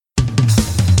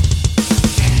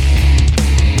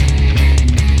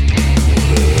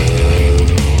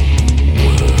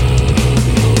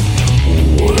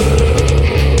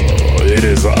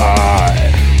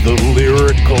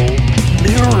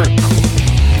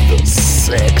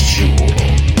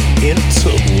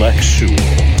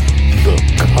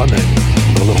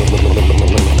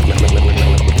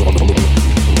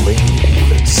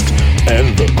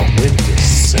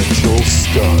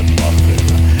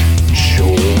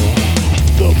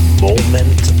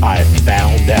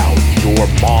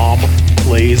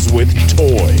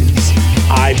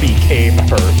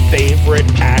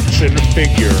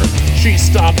figure, she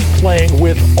stops playing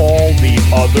with all the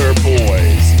other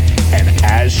boys. And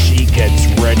as she gets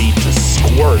ready to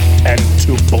squirt and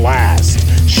to blast,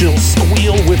 she'll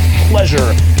squeal with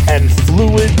pleasure and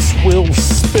fluids will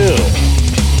spill.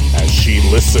 As she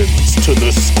listens to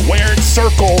the Squared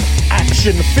Circle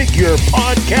Action Figure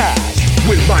Podcast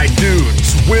with my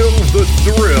dudes Will the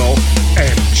Thrill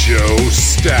and Joe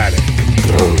Static.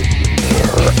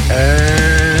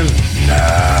 And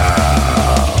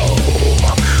now,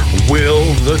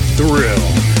 Will the Thrill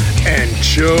and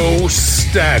Joe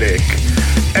Static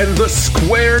and the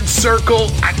Squared Circle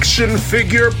Action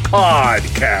Figure Podcast.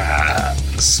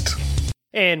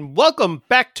 And welcome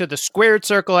back to the Squared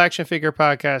Circle Action Figure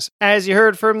Podcast. As you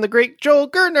heard from the great Joel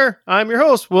Gertner, I'm your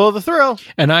host, Will the Thrill.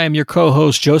 And I am your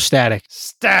co-host, Joe Static.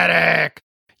 Static!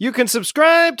 You can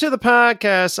subscribe to the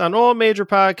podcast on all major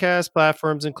podcast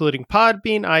platforms, including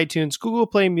Podbean, iTunes, Google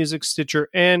Play Music, Stitcher,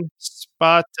 and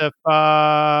Spotify.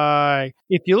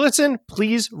 If you listen,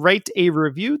 please write a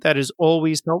review. That is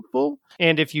always helpful.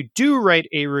 And if you do write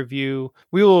a review,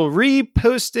 we will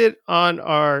repost it on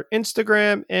our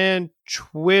Instagram and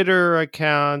Twitter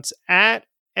accounts at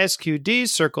SQD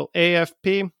Circle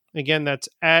AFP. Again, that's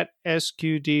at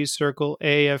SQD Circle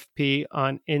AFP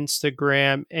on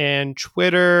Instagram and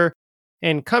Twitter.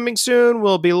 And coming soon,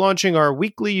 we'll be launching our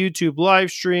weekly YouTube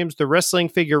live streams, the Wrestling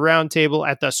Figure Roundtable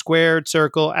at the Squared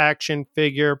Circle Action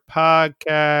Figure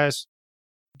Podcast.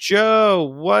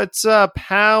 Joe, what's up?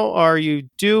 How are you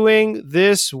doing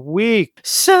this week?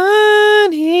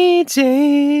 Sunny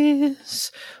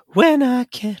days when I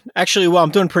can... Actually, well,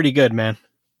 I'm doing pretty good, man.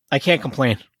 I can't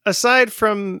complain. Aside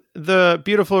from the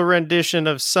beautiful rendition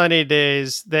of Sunny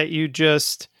Days that you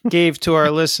just gave to our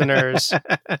listeners,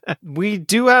 we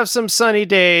do have some sunny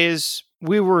days.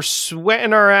 We were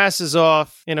sweating our asses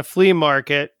off in a flea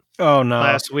market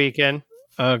last weekend.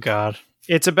 Oh, God.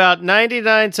 It's about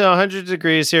 99 to 100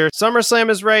 degrees here.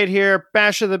 SummerSlam is right here.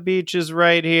 Bash of the Beach is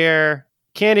right here.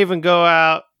 Can't even go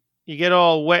out. You get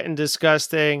all wet and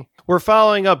disgusting. We're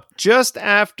following up just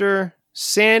after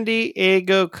San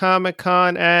Diego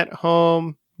Comic-Con at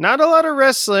home. Not a lot of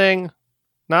wrestling,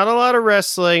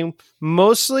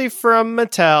 mostly from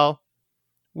Mattel,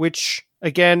 which,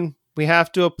 again, we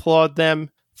have to applaud them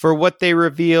for what they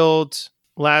revealed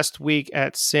last week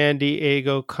at San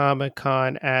Diego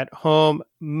Comic-Con at home.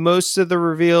 Most of the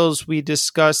reveals we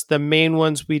discussed, the main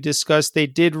ones we discussed, they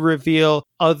did reveal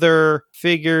other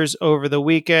figures over the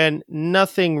weekend.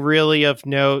 Nothing really of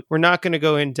note. We're not going to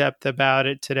go in depth about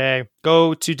it today.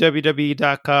 Go to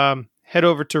WWE.com. Head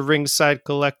over to Ringside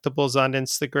Collectibles on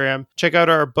Instagram. Check out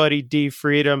our buddy D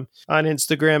Freedom on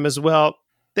Instagram as well.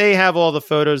 They have all the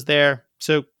photos there.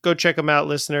 So go check them out,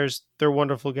 listeners. They're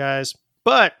wonderful guys.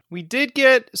 But we did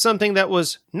get something that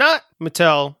was not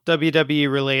Mattel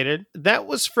WWE related. That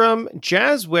was from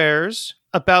Jazzwares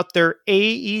about their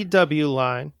AEW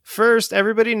line. First,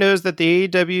 everybody knows that the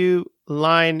AEW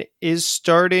line is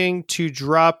starting to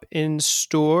drop in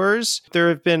stores. There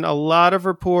have been a lot of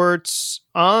reports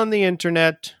on the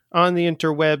internet, on the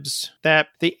interwebs, that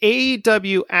the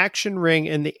AEW Action Ring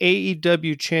and the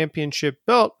AEW Championship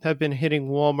Belt have been hitting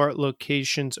Walmart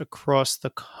locations across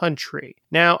the country.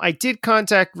 Now, I did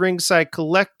contact Ringside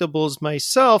Collectibles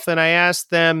myself, and I asked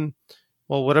them,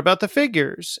 well, what about the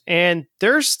figures? And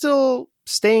they're still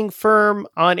staying firm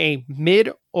on a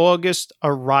mid-August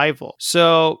arrival.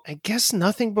 So I guess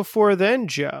nothing before then,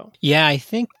 Joe. Yeah, I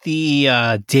think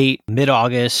the date,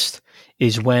 mid-August,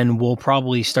 is when we'll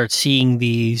probably start seeing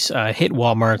these hit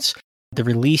Walmarts. The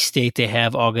release date they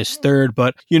have August 3rd,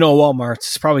 but you know Walmart's,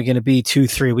 it's probably going to be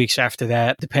 2-3 weeks after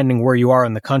that, depending where you are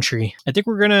in the country. I think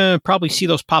we're going to probably see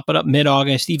those popping up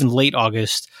mid-August, even late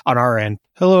August on our end.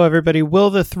 Hello everybody, Will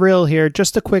the Thrill here.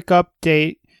 Just a quick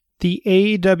update. The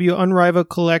AEW Unrivaled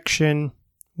Collection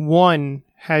 1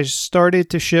 has started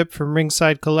to ship from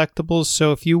Ringside Collectibles,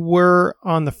 so if you were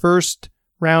on the first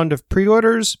round of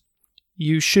pre-orders,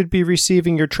 you should be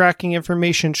receiving your tracking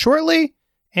information shortly,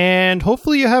 and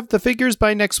hopefully you have the figures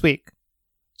by next week.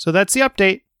 So that's the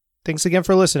update. Thanks again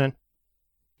for listening.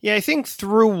 Yeah, I think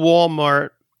through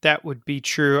Walmart, that would be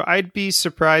true. I'd be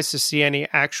surprised to see any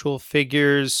actual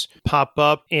figures pop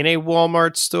up in a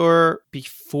Walmart store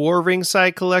before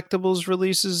Ringside Collectibles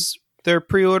releases their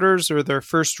pre-orders or their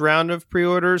first round of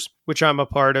pre-orders, which I'm a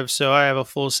part of, so I have a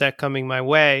full set coming my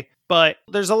way. But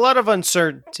there's a lot of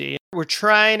uncertainty. We're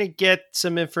trying to get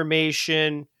some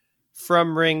information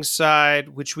from Ringside,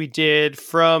 which we did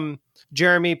from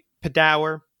Jeremy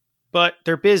Padower, but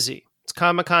they're busy. It's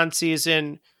Comic-Con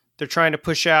season. They're trying to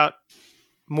push out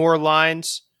more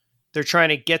lines. They're trying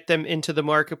to get them into the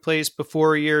marketplace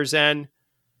before year's end.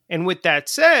 And with that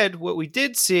said, what we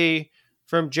did see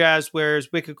from Jazzwares,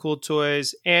 Wicked Cool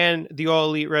Toys, and the All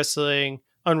Elite Wrestling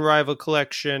Unrivaled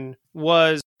Collection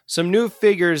was some new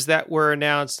figures that were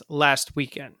announced last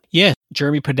weekend. Yeah,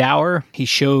 Jeremy Padower, he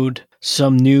showed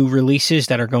some new releases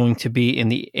that are going to be in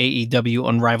the AEW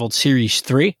Unrivaled Series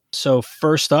 3. So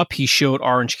first up, he showed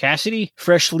Orange Cassidy,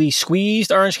 freshly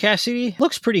squeezed Orange Cassidy.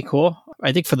 Looks pretty cool.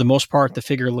 I think for the most part, the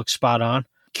figure looks spot on.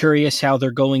 Curious how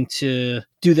they're going to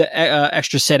do the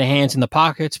extra set of hands in the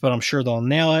pockets, but I'm sure they'll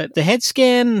nail it. The head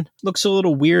scan looks a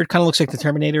little weird, kind of looks like the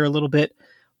Terminator a little bit.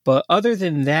 But other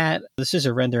than that, this is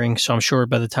a rendering, so I'm sure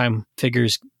by the time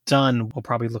figure's done, will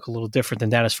probably look a little different than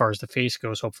that as far as the face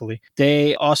goes, hopefully.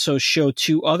 They also showed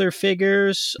 2 other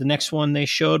figures. The next one they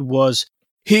showed was,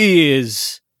 he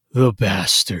is the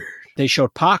bastard. They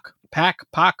showed Pac.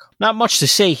 Not much to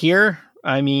say here.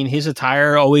 I mean, his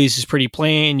attire always is pretty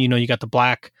plain. You know, you got the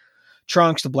black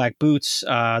trunks, the black boots.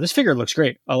 This figure looks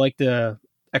great. I like the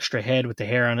extra head with the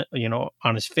hair on it, you know,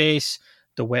 on his face,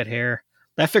 the wet hair.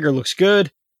 That figure looks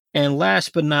good. And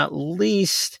last but not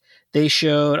least, they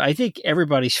showed, I think,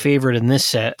 everybody's favorite in this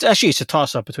set. Actually, it's a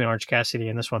toss-up between Orange Cassidy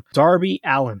and this one. Darby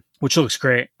Allin, which looks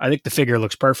great. I think the figure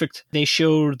looks perfect. They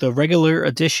showed the regular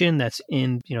edition that's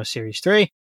in, Series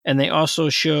 3. And they also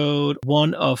showed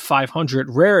 1 of 500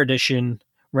 rare edition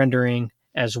rendering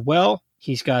as well.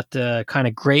 He's got the kind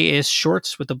of grayish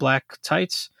shorts with the black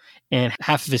tights, and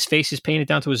half of his face is painted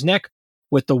down to his neck.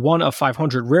 With the 1 of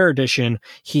 500 rare edition,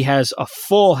 he has a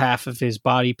full half of his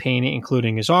body painted,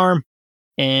 including his arm,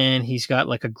 and he's got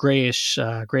like a grayish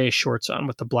shorts on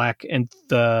with the black. And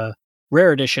the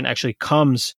rare edition actually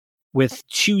comes with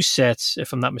 2 sets,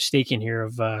 if I'm not mistaken here,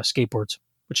 of skateboards,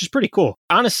 which is pretty cool.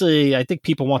 Honestly, I think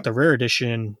people want the rare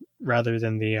edition rather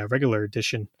than the regular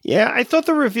edition. Yeah, I thought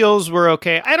the reveals were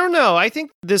okay. I don't know. I think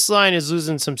this line is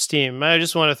losing some steam. I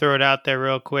just want to throw it out there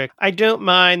real quick. I don't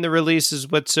mind the releases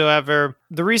whatsoever.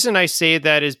 The reason I say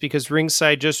that is because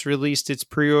Ringside just released its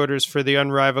pre-orders for the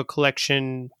Unrivaled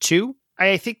Collection 2.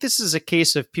 I think this is a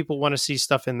case of people want to see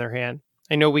stuff in their hand.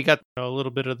 I know we got a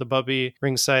little bit of the Bubby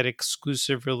Ringside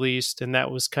exclusive released, and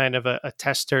that was kind of a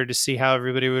tester to see how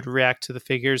everybody would react to the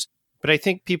figures. But I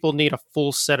think people need a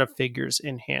full set of figures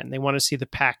in hand. They want to see the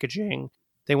packaging.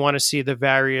 They want to see the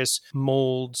various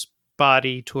molds,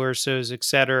 body, torsos,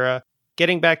 etc.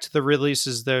 Getting back to the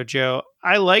releases, though, Joe,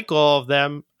 I like all of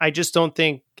them. I just don't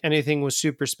think anything was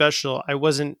super special. I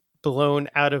wasn't blown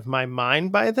out of my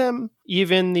mind by them.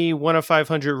 Even the 1 of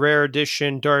 500 rare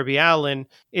edition Darby Allin,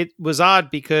 it was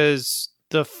odd because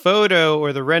the photo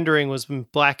or the rendering was in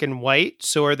black and white.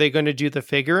 So are they going to do the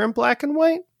figure in black and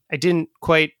white? I didn't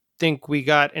quite think we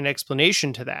got an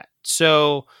explanation to that.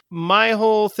 So my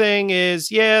whole thing is,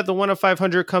 yeah, the 1 of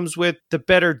 500 comes with the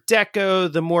better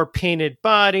deco, the more painted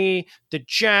body, the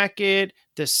jacket,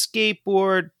 the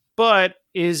skateboard, but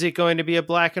is it going to be a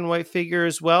black and white figure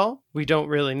as well? We don't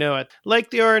really know it. Like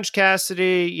the Orange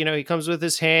Cassidy, he comes with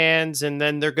his hands, and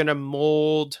then they're going to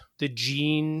mold the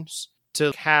jeans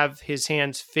to have his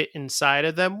hands fit inside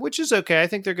of them, which is okay. I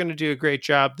think they're going to do a great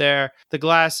job there. The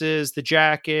glasses, the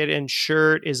jacket, and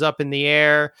shirt is up in the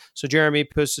air. So Jeremy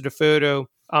posted a photo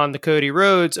on the Cody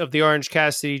Rhodes of the Orange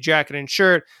Cassidy jacket and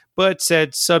shirt, but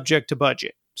said subject to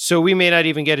budget. So we may not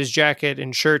even get his jacket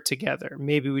and shirt together.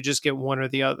 Maybe we just get one or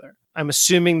the other. I'm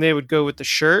assuming they would go with the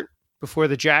shirt before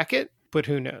the jacket, but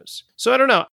who knows? So I don't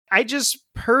know. I just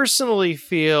personally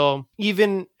feel,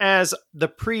 even as the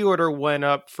pre-order went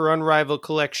up for Unrivaled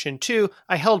Collection 2,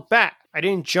 I held back. I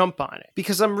didn't jump on it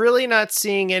because I'm really not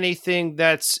seeing anything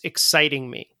that's exciting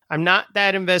me. I'm not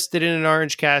that invested in an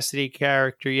Orange Cassidy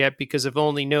character yet because I've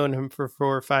only known him for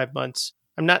 4 or 5 months.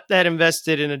 I'm not that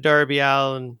invested in a Darby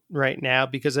Allin right now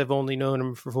because I've only known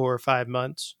him for 4 or 5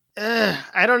 months.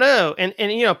 I don't know. And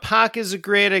Pac is a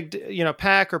great,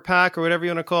 Pac or whatever you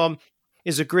want to call him,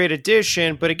 is a great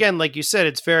addition. But again, like you said,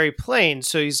 it's very plain.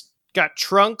 So he's got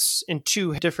trunks and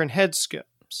 2 different head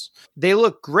sculpts. They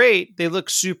look great. They look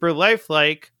super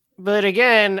lifelike. But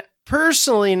again,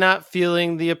 personally not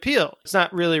feeling the appeal. It's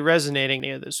not really resonating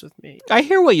any of this with me. I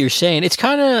hear what you're saying. It's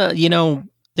kind of,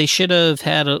 they should have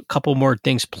had a couple more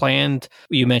things planned.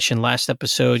 You mentioned last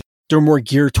episode, they're more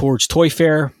geared towards Toy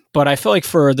Fair. But I feel like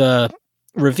for the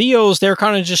reveals, they're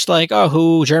kind of just like,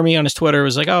 Jeremy on his Twitter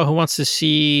was like, who wants to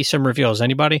see some reveals?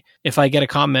 Anybody? If I get a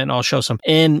comment, I'll show some.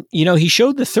 And, he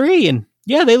showed the 3 and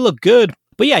yeah, they look good.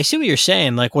 But yeah, I see what you're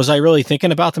saying. Like, was I really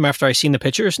thinking about them after I seen the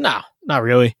pictures? No, not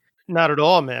really. Not at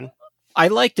all, man. I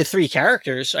like the 3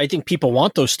 characters. I think people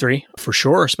want those 3 for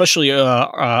sure, especially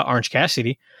Orange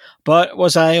Cassidy. But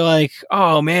was I like,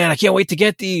 oh man, I can't wait to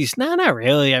get these? No, not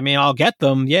really. I mean, I'll get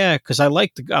them, yeah, because I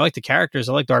like the characters.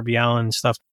 I like Darby Allin and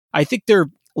stuff. I think they're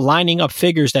lining up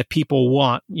figures that people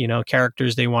want,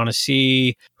 characters they want to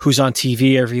see, who's on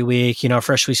TV every week.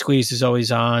 Freshly Squeezed is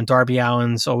always on. Darby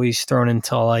Allin's always thrown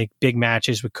into like big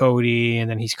matches with Cody, and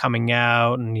then he's coming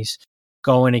out and he's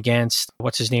going against,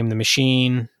 what's his name, The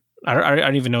Machine. I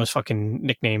don't even know his fucking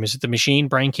nickname. Is it The Machine?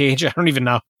 Brian Cage? I don't even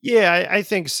know. Yeah, I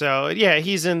think so. Yeah,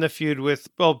 he's in the feud with,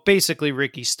 basically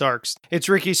Ricky Starks. It's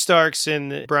Ricky Starks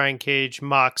and Brian Cage,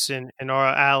 Mox, and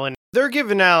Allen. They're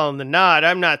giving Allen the nod.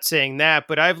 I'm not saying that,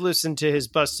 but I've listened to his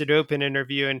Busted Open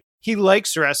interview, and he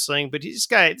likes wrestling, but this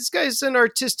guy's an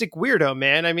artistic weirdo,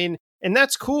 man. I mean, and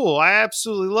that's cool. I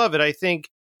absolutely love it. I think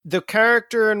the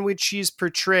character in which he's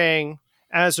portraying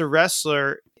as a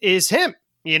wrestler is him.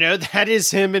 That is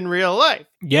him in real life.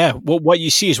 Yeah, well, what you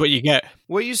see is what you get.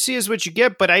 What you see is what you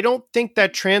get, but I don't think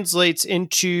that translates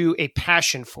into a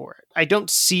passion for it. I don't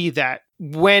see that.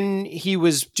 When he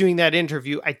was doing that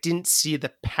interview, I didn't see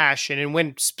the passion. And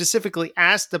when specifically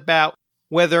asked about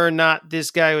whether or not this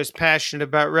guy was passionate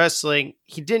about wrestling,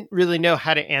 he didn't really know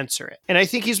how to answer it. And I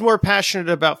think he's more passionate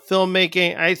about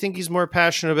filmmaking. I think he's more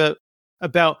passionate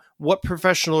about what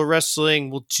professional wrestling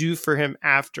will do for him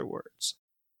afterwards.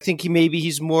 I think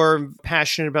he's more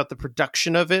passionate about the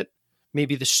production of it,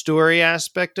 maybe the story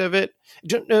aspect of it. I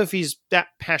don't know if he's that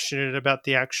passionate about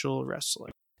the actual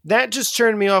wrestling. That just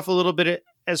turned me off a little bit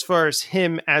as far as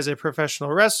him as a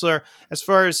professional wrestler. As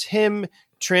far as him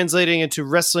translating into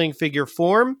wrestling figure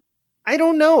form, I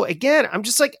don't know. Again, I'm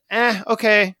just like,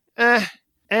 okay,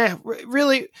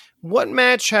 really, what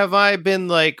match have I been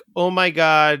like, oh my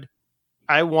God,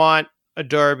 I want a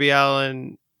Darby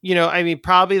Allin?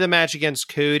 Probably the match against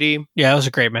Cody. Yeah, that was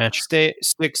a great match.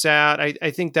 Sticks out.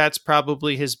 I think that's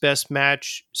probably his best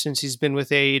match since he's been with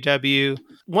AEW.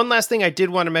 One last thing I did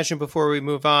want to mention before we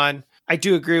move on. I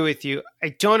do agree with you. I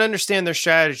don't understand their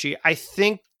strategy. I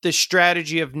think the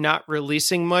strategy of not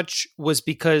releasing much was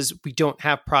because we don't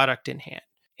have product in hand.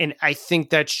 And I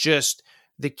think that's just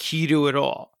the key to it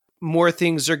all. More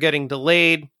things are getting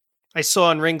delayed. I saw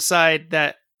on Ringside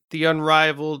that the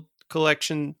Unrivaled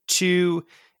Collection 2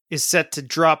 is set to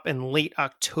drop in late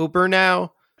October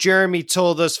now. Jeremy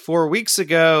told us 4 weeks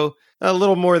ago, a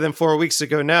little more than 4 weeks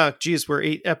ago now, geez, we're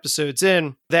 8 episodes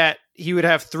in, that he would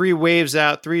have 3 waves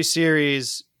out, 3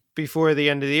 series before the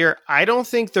end of the year. I don't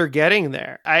think they're getting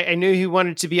there. I knew he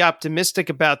wanted to be optimistic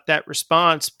about that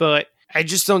response, but I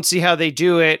just don't see how they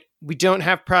do it. We don't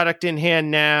have product in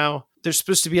hand now. There's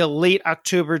supposed to be a late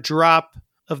October drop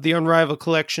of the Unrivaled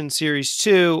Collection Series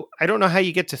 2. I don't know how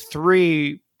you get to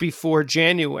 3 before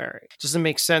January. It doesn't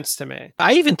make sense to me.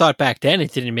 I even thought back then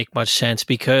it didn't make much sense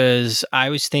because I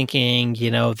was thinking,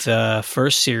 the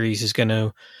first series is going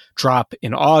to drop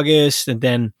in August and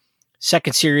then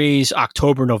second series,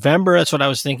 October, November. That's what I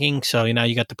was thinking. So,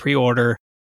 you got the pre-order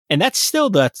and that's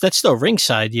still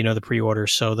Ringside, the pre-order.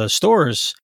 So the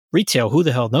stores, retail, who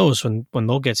the hell knows when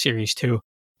they'll get series 2.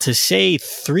 To say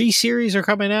 3 series are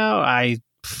coming out,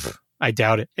 I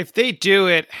doubt it. If they do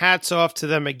it, hats off to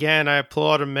them again. I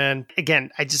applaud them, man.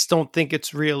 Again, I just don't think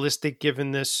it's realistic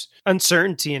given this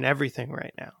uncertainty and everything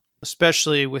right now,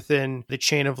 especially within the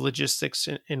chain of logistics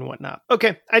and whatnot.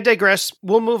 Okay, I digress.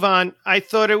 We'll move on. I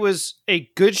thought it was a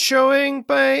good showing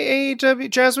by AEW,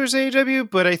 Jazzwares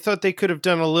AEW, but I thought they could have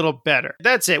done a little better.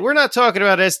 That's it. We're not talking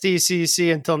about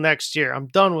SDCC until next year. I'm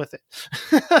done with it.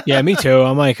 Yeah, me too.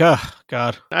 I'm like, oh,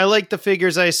 God. I like the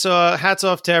figures I saw. Hats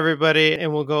off to everybody,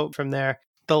 and we'll go from there.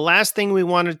 The last thing we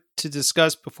wanted to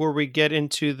discuss before we get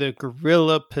into the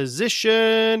gorilla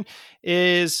position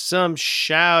is some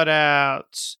shout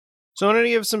outs. So I want to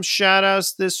give some shout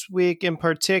outs this week in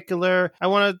particular. I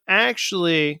want to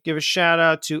actually give a shout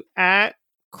out to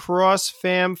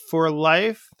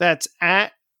 @CrossFam4Life. That's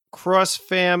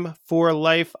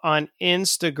 @CrossFam4Life on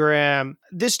Instagram.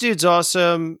 This dude's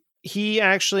awesome. He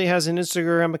actually has an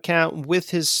Instagram account with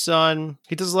his son.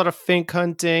 He does a lot of fink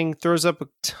hunting, throws up a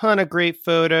ton of great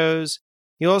photos.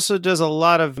 He also does a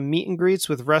lot of meet and greets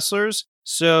with wrestlers.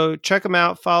 So check him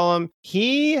out, follow him.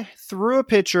 He threw a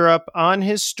picture up on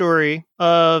his story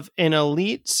of an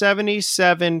Elite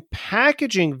 77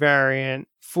 packaging variant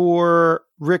for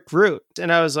Rick Rude.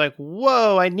 And I was like,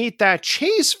 whoa, I need that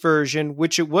Chase version,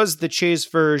 which it was the Chase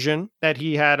version that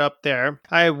he had up there.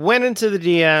 I went into the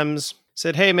DMs,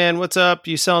 said, hey man, what's up?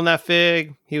 You selling that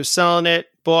fig? He was selling it,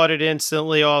 bought it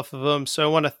instantly off of him. So I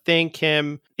want to thank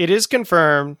him. It is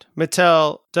confirmed.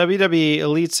 Mattel, WWE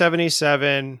Elite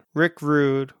 77, Rick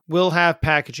Rude will have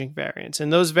packaging variants.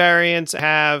 And those variants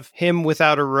have him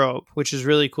without a robe, which is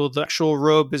really cool. The actual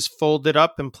robe is folded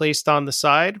up and placed on the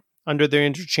side under their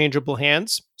interchangeable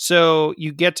hands. So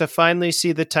you get to finally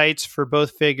see the tights for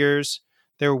both figures.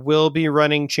 There will be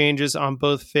running changes on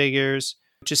both figures.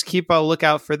 just keep a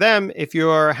lookout for them. If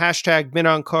you're a hashtag Min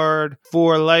On Card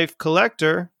for Life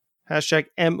Collector, hashtag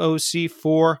MOC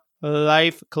for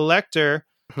Life Collector,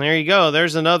 there you go.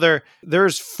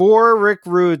 There's 4 Rick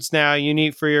Rudes now you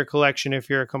need for your collection if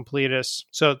you're a completist.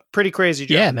 So pretty crazy,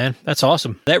 Joe. Yeah, man. That's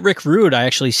awesome. That Rick Rude I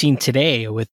actually seen today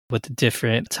with the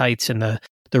different tights and the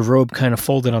robe kind of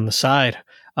folded on the side.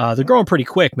 They're growing pretty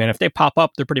quick, man. If they pop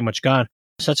up, they're pretty much gone.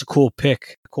 So that's a cool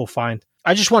pick, cool find.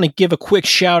 I just want to give a quick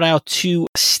shout out to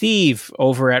Steve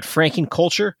over at Franken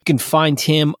Culture. You can find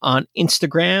him on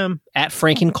Instagram at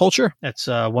Franken Culture. That's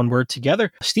one word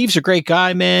together. Steve's a great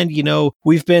guy, man. You know,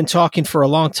 we've been talking for a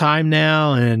long time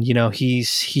now, and you know,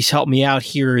 he's helped me out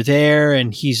here or there,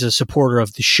 and he's a supporter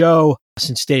of the show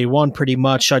since day one, pretty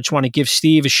much. I just want to give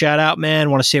Steve a shout out,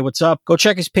 man. Want to say what's up. Go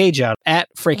check his page out at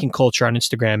Franken Culture on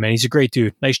Instagram, man. He's a great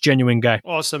dude. Nice, genuine guy.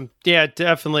 Awesome. Yeah,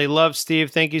 definitely. Love Steve.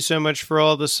 Thank you so much for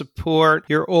all the support.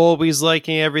 You're always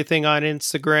liking everything on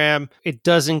Instagram. It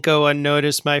doesn't go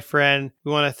unnoticed, my friend.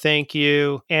 We want to thank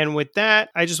you. And with that,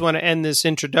 I just want to end this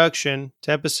introduction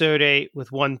to episode 8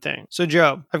 with one thing. So,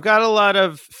 Joe, I've got a lot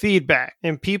of feedback,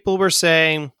 and people were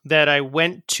saying that I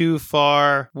went too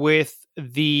far with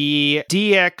the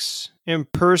DX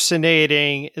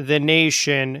impersonating the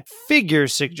Nation figure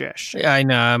suggestion. I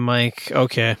know. I'm like,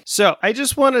 okay. So I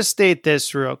just want to state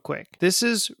this real quick. This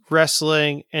is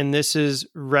wrestling, and this is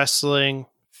wrestling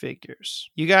figures.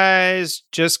 You guys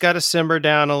just got to simmer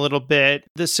down a little bit.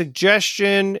 The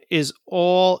suggestion is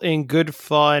all in good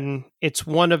fun. It's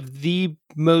one of the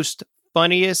most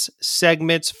funniest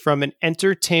segments from an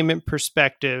entertainment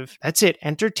perspective. That's it,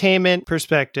 entertainment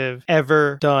perspective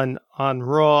ever done on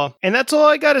Raw. And that's all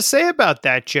I got to say about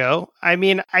that, Joe. I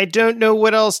mean, I don't know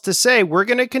what else to say. We're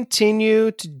going to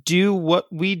continue to do what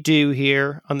we do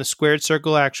here on the Squared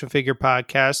Circle Action Figure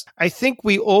Podcast. I think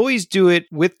we always do it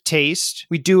with taste.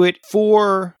 We do it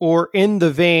for or in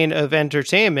the vein of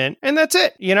entertainment. And that's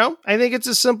it. You know, I think it's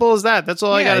as simple as that. That's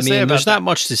all I got to say about there's that. Not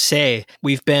much to say.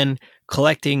 We've been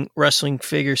collecting wrestling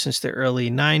figures since the early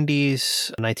 90s,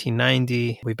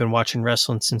 1990. We've been watching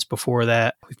wrestling since before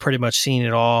that. We've pretty much seen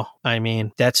it all. I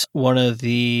mean, that's one of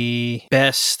the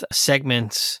best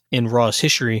segments in Raw's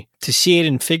history. To see it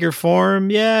in figure form,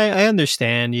 yeah, I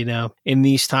understand, you know. In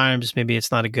these times, maybe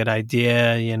it's not a good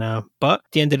idea, you know. But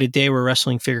at the end of the day, we're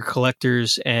wrestling figure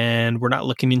collectors, and we're not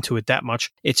looking into it that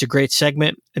much. It's a great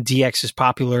segment. DX is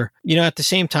popular. You know, at the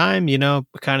same time, you know,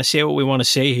 we kind of say what we want to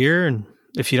say here, and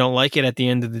if you don't like it at the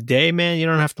end of the day, man, you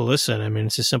don't have to listen. I mean,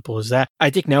 it's as simple as that. I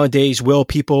think nowadays,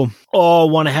 people all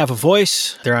want to have a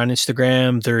voice. They're on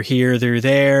Instagram. They're here. They're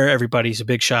there. Everybody's a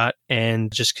big shot.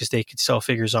 And just because they could sell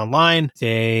figures online,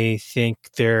 they think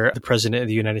they're the president of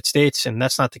the United States. And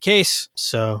that's not the case.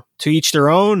 So to each their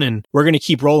own. And we're going to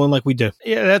keep rolling like we do.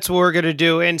 Yeah, that's what we're going to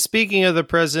do. And speaking of the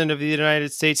president of the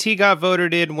United States, he got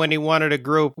voted in when he wanted to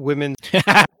grow women.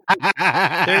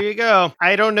 There you go.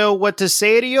 I don't know what to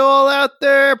say to you all out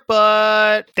there,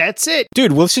 but that's it.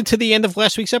 Dude, listen to the end of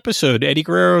last week's episode. Eddie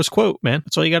Guerrero's quote, man.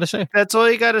 That's all you got to say. That's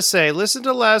all you got to say. Listen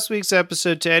to last week's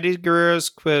episode to Eddie Guerrero's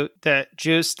quote that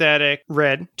Joe Static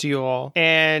read to you all.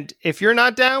 And if you're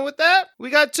not down with that, we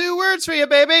got 2 words for you,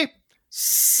 baby.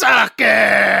 Suck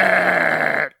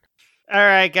it! All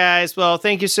right, guys. Well,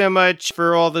 thank you so much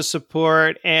for all the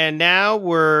support. And now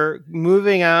we're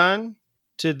moving on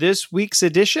to this week's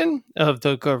edition of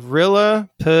the Gorilla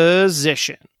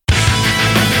Position.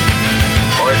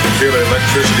 I can feel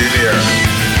electricity in the air.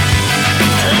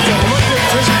 Take a look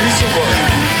at this piece of work.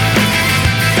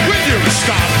 Will you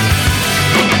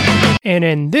stop? And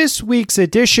in this week's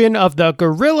edition of the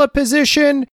Gorilla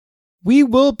Position, we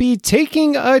will be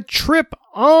taking a trip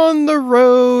on the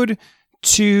road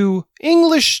to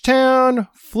Englishtown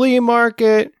Flea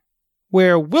Market,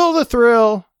 where Will the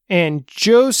Thrill and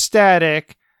Joe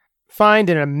Static find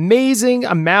an amazing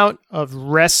amount of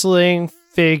wrestling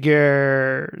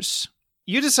figures.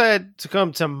 You decided to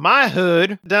come to my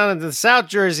hood down in the South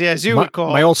Jersey, as you would call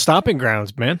it. My old stomping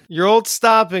grounds, man. Your old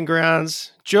stomping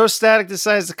grounds. Joe Static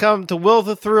decides to come to Will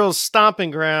the Thrill's stomping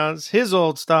grounds, his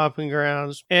old stomping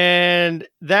grounds. And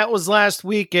that was last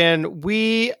weekend.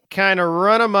 We kind of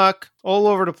run amok all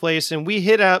over the place, and we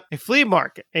hit up a flea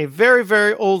market, a very,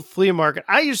 very old flea market.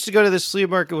 I used to go to this flea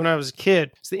market when I was a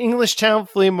kid. It's the Englishtown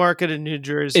Flea Market in New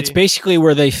Jersey. It's basically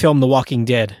where they filmed The Walking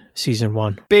Dead season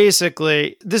 1.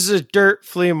 Basically, this is a dirt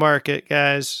flea market,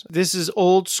 guys. This is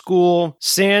old school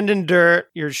sand and dirt.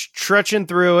 You're trudging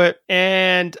through it.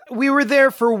 And we were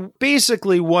there for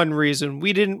basically one reason.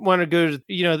 We didn't want to go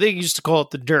to, they used to call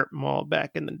it the Dirt Mall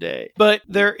back in the day. But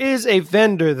there is a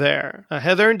vendor there,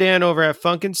 Heather and Dan over at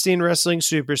Funkenstein Wrestling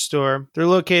Superstore. They're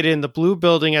located in the blue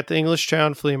building at the English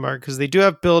Town Flea Market because they do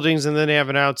have buildings and then they have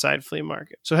an outside flea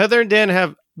market. So Heather and Dan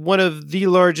have one of the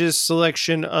largest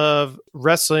selection of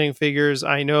wrestling figures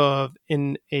I know of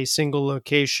in a single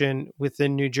location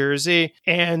within New Jersey.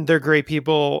 And they're great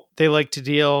people. They like to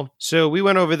deal. So we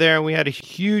went over there and we had a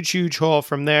huge haul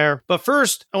from there. But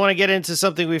first, I want to get into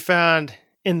something we found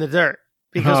in the dirt.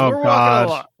 Because walking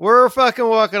along. We're fucking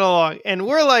walking along. And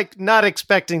we're like not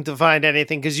expecting to find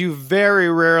anything because you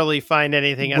very rarely find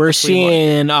anything. We're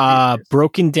seeing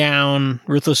broken down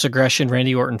Ruthless Aggression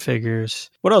Randy Orton figures.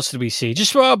 What else did we see?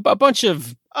 Just a bunch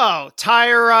of...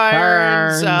 tire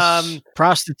irons,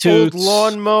 prostitutes,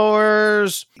 old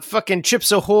lawnmowers, fucking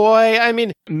Chips Ahoy. I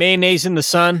mean, mayonnaise in the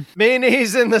sun,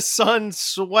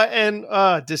 sweating.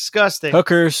 Disgusting.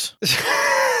 Hookers.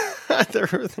 there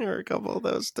were a couple of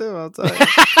those too, I'll tell you.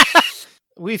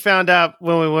 We found out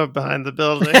when we went behind the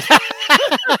building.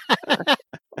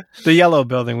 The yellow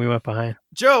building we went behind.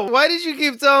 Joe, why did you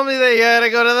keep telling me that you had to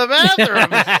go to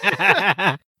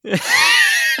the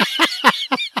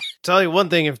bathroom? Tell you one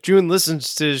thing, if June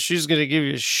listens to this, she's going to give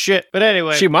you shit. But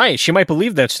anyway. She might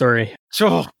believe that story.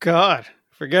 Oh, God.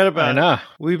 Forget about it.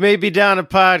 We may be down a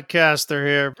podcaster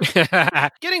here.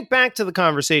 Getting back to the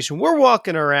conversation, we're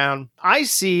walking around. I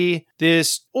see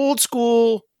this old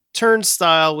school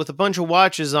turnstile with a bunch of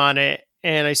watches on it.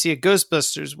 And I see a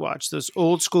Ghostbusters watch, those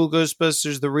old school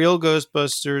Ghostbusters, the real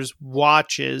Ghostbusters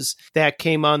watches that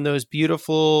came on those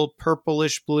beautiful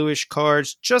purplish, bluish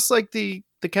cards, just like the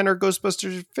Kenner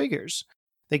Ghostbusters figures.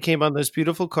 They came on those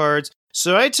beautiful cards.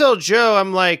 So I tell Joe,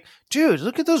 I'm like, dude,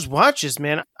 look at those watches,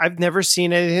 man. I've never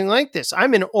seen anything like this.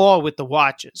 I'm in awe with the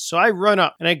watches. So I run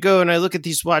up and I go and I look at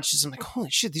these watches. I'm like, holy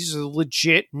shit, these are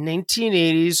legit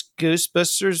 1980s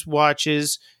Ghostbusters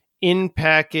watches in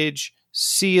package,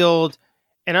 sealed.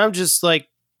 And I'm just like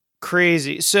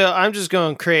crazy. So I'm just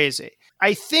going crazy.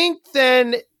 I think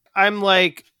then I'm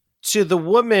like to the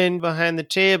woman behind the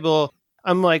table,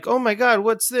 I'm like, oh my God,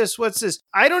 what's this? What's this?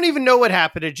 I don't even know what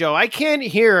happened to Joe. I can't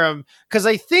hear him because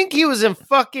I think he was in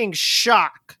fucking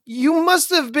shock. You must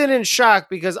have been in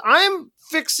shock because I'm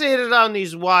fixated on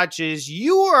these watches.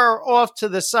 You are off to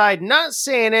the side, not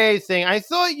saying anything. I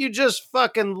thought you just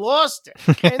fucking lost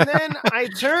it. And then I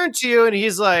turn to you and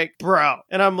he's like, bro.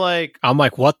 And I'm like,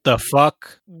 what the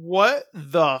fuck? What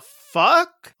the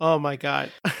fuck? Oh my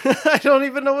God. I don't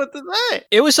even know what to say.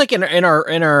 It was like in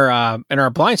our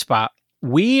blind spot.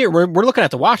 We're looking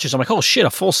at the watches. I'm like, oh shit, a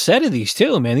full set of these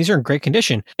too, man. These are in great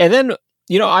condition. And then,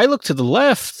 I look to the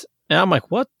left and I'm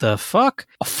like, what the fuck?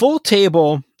 A full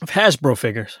table of Hasbro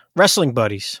figures, wrestling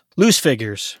buddies, loose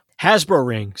figures, Hasbro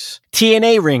rings,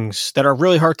 TNA rings that are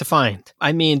really hard to find.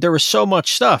 I mean, there was so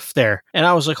much stuff there. And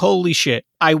I was like, holy shit.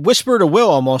 I whispered to Will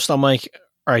almost. I'm like,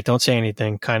 all right, don't say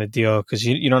anything kind of deal because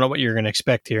you don't know what you're going to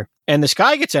expect here. And this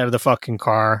guy gets out of the fucking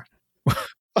car.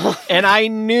 And I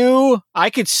knew I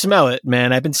could smell it,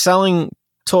 man. I've been selling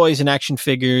toys and action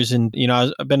figures and,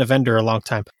 I've been a vendor a long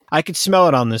time. I could smell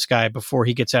it on this guy before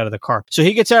he gets out of the car. So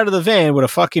he gets out of the van with a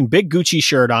fucking big Gucci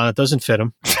shirt on. It doesn't fit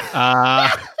him.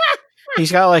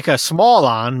 He's got like a small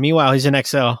on. Meanwhile, he's an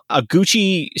XL. A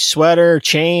Gucci sweater,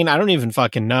 chain. I don't even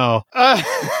fucking know.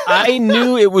 I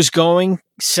knew it was going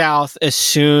south as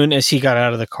soon as he got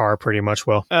out of the car, pretty much,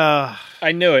 Will.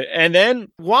 I knew it. And then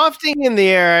wafting in the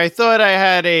air, I thought I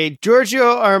had a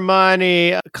Giorgio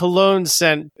Armani cologne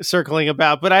scent circling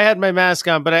about, but I had my mask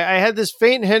on, but I had this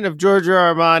faint hint of Giorgio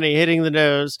Armani hitting the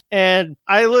nose. And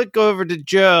I look over to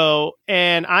Joe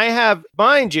and I have,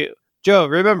 mind you, Joe,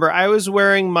 remember, I was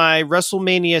wearing my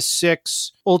WrestleMania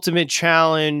 6 Ultimate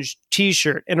Challenge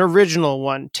t-shirt, an original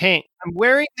one, Tank. I'm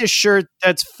wearing this shirt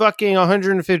that's fucking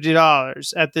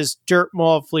 $150 at this dirt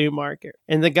mall flea market.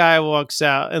 And the guy walks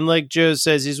out. And like Joe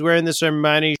says, he's wearing this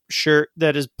Armani shirt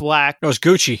that is black. No, it's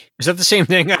Gucci. Is that the same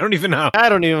thing? I don't even know. I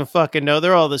don't even fucking know.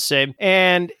 They're all the same.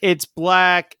 And it's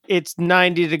black. It's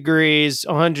 90 degrees,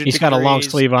 100 degrees. He's got a long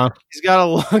sleeve on. He's got a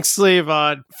long sleeve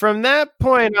on. From that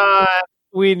point on,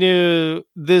 we knew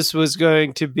this was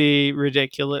going to be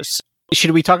ridiculous.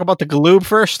 Should we talk about the Galoob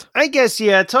first? I guess,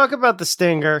 yeah. Talk about the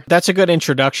Stinger. That's a good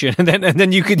introduction. And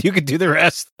then you could do the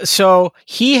rest. So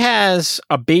he has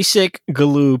a basic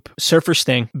Galoob Surfer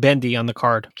Sting bendy on the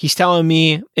card. He's telling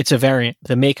me it's a variant.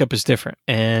 The makeup is different.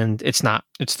 And it's not.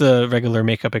 It's the regular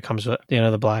makeup it comes with,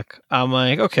 the black. I'm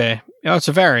like, okay. Oh, it's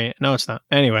a variant. No, it's not.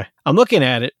 Anyway, I'm looking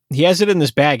at it. He has it in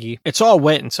this baggie. It's all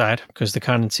wet inside because the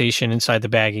condensation inside the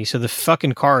baggie. So the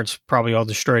fucking card's probably all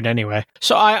destroyed anyway.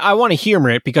 So I want to humor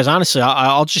it because honestly,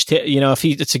 I'll just hit, if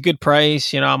it's a good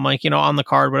price, I'm like, on the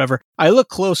card, whatever. I look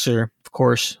closer. Of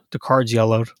course, the card's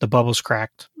yellowed. The bubble's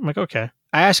cracked. I'm like, okay.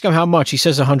 I ask him how much. He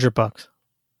says $100.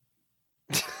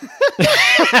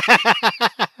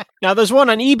 Now there's one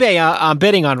on eBay I'm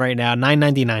bidding on right now,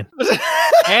 $9.99.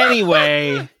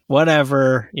 Anyway,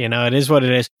 whatever, it is what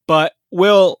it is. But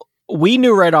Will, we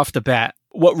knew right off the bat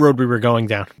what road we were going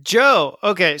down. Joe,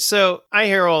 okay, so I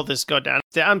hear all this go down.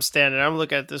 I'm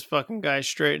looking at this fucking guy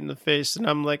straight in the face, and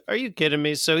I'm like, are you kidding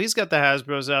me? So he's got the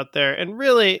Hasbros out there, and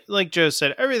really, like Joe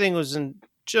said, everything was in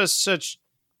just such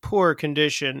poor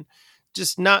condition,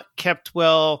 just not kept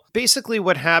well. Basically,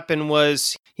 what happened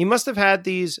was he must have had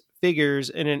these figures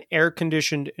in an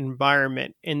air-conditioned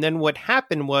environment. And then what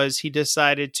happened was he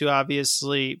decided to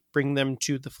obviously bring them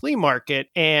to the flea market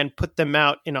and put them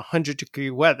out in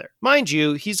 100-degree weather. Mind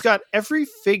you, he's got every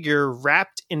figure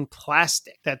wrapped in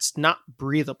plastic that's not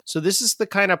breathable. So this is the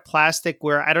kind of plastic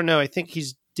where, I don't know, I think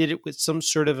he's did it with some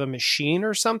sort of a machine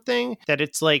or something, that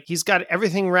it's like he's got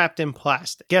everything wrapped in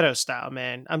plastic. Ghetto style,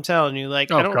 man. I'm telling you, like,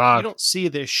 you don't see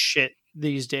this shit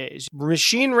these days.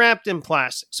 Machine wrapped in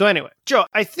plastic. So anyway, Joe,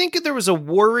 I think there was a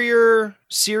Warrior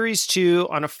Series 2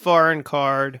 on a foreign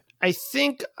card. I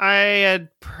think I had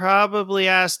probably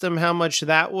asked him how much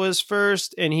that was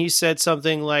first, and he said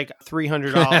something like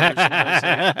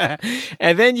 $300.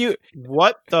 And then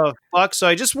what the fuck? So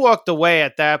I just walked away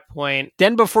at that point.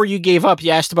 Then before you gave up,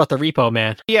 you asked about the Repo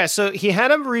Man. Yeah, so he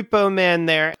had a Repo Man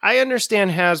there. I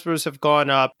understand Hasbro's have gone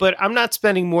up, but I'm not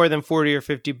spending more than $40 or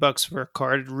 $50 for a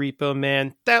carded Repo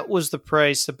Man. That was the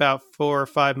price about 4 or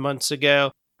 5 months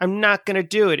ago. I'm not going to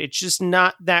do it. It's just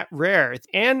not that rare.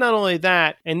 And not only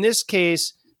that, in this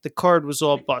case, the card was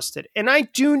all busted. And I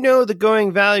do know the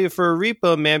going value for a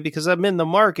Repo Man because I'm in the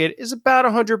market is about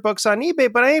 $100 on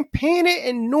eBay, but I ain't paying it,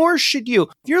 and nor should you.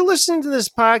 If you're listening to this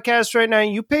podcast right now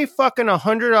and you pay fucking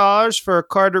 $100 for a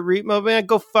carded Repo Man,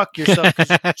 go fuck yourself.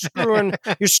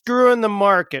 You're screwing the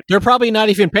market. They're probably not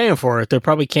even paying for it. They're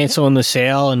probably canceling the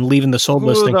sale and leaving the sold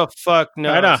listing. Who the fuck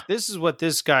knows? This is what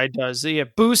this guy does. He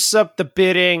boosts up the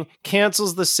bidding,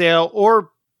 cancels the sale,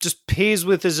 or just pays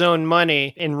with his own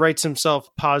money and writes himself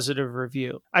a positive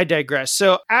review. I digress.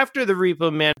 So after the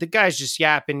Repo Man, the guy's just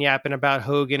yapping about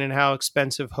Hogan and how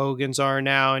expensive Hogan's are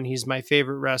now, and he's my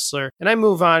favorite wrestler. And I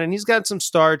move on, and he's got some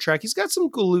Star Trek. He's got some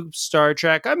Galoob Star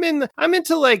Trek. I'm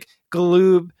into like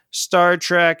Galoob, Star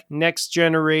Trek, Next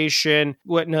Generation.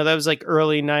 That was like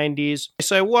early 90s.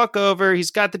 So I walk over,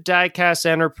 he's got the diecast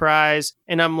Enterprise,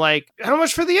 and I'm like, how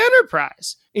much for the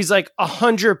Enterprise? He's like,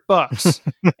 $100.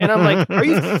 And I'm like, are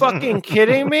you fucking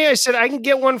kidding me? I said, I can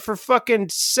get one for fucking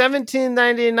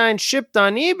 $17.99 shipped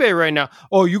on eBay right now.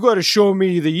 Oh, you got to show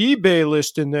me the eBay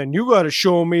listing then. You got to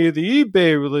show me the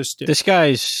eBay listing. This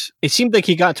it seemed like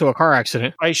he got into a car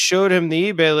accident. I showed him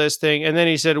the eBay listing, and then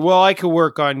he said, well, I could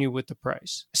work on you with the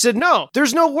price. I said, no,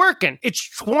 there's no working. It's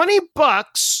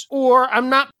 $20 or I'm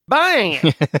not buying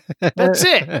it. That's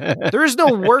it. There is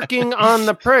no working on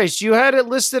the price. You had it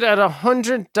listed at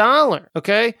 $100.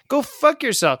 Okay? Go fuck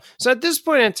yourself. So at this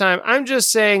point in time, I'm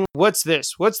just saying, what's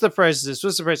this? What's the price of this?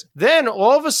 What's the price? Then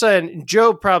all of a sudden,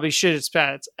 Joe probably shit his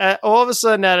pants. All of a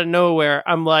sudden, out of nowhere,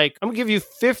 I'm like, I'm going to give you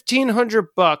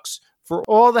 $1,500 for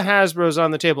all the Hasbros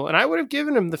on the table. And I would have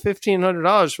given him the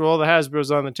 $1,500 for all the Hasbros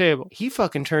on the table. He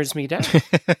fucking turns me down.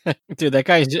 Dude, that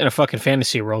guy's in a fucking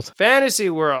fantasy world. Fantasy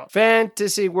world.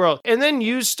 And then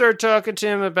you start talking to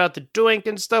him about the Doink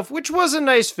and stuff, which was a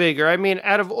nice figure. I mean,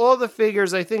 out of all the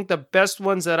figures, I think the best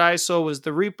ones that I saw was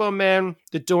the Repo Man,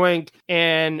 the Doink,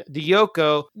 and the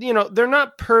Yoko. They're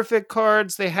not perfect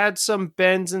cards. They had some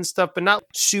bends and stuff, but not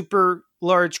super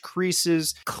large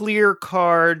creases, clear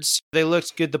cards. They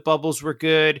looked good. The bubbles were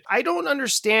good. I don't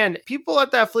understand. People at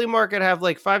that flea market have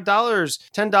like $5,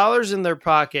 $10 in their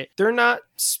pocket. They're not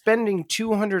spending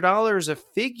 $200 a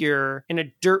figure in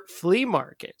a dirt flea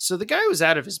market. So the guy was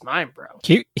out of his mind, bro.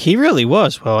 He really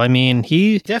was. Well, I mean,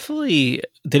 he definitely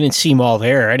didn't seem all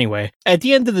there anyway. At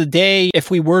the end of the day,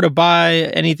 if we were to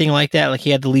buy anything like that, like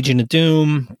he had the Legion of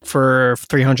Doom for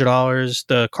 $300,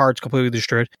 the card's completely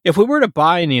destroyed. If we were to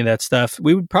buy any of that stuff,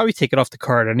 we would probably take it off the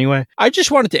card anyway. I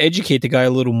just wanted to educate the guy a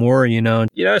little more,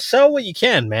 sell what you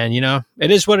can, man.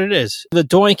 It is what it is. The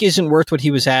Doink isn't worth what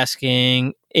he was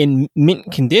asking. in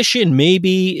mint condition.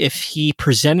 Maybe if he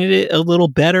presented it a little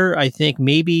better, I think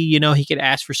maybe, he could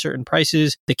ask for certain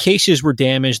prices. The cases were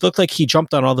damaged. Looked like he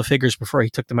jumped on all the figures before he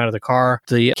took them out of the car.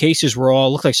 The cases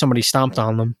looked like somebody stomped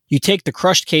on them. You take the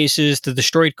crushed cases, the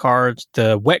destroyed cards,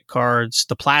 the wet cards,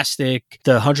 the plastic,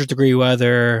 the 100-degree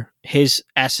weather, his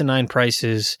asinine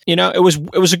prices. It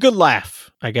was a good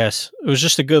laugh, I guess. It was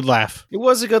just a good laugh. It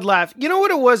was a good laugh. You know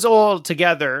what it was all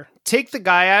together? Take the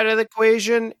guy out of the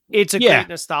equation. It's a great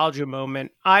nostalgia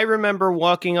moment. I remember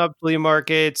walking up flea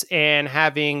markets and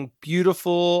having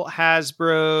beautiful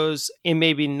Hasbros and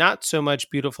maybe not so much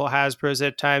beautiful Hasbros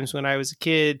at times when I was a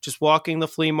kid, just walking the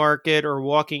flea market or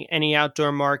walking any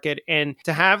outdoor market. And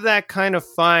to have that kind of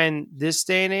fun this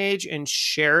day and age and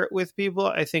share it with people,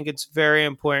 I think it's very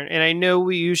important. And I know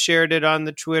you shared it on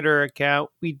the Twitter account.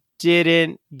 We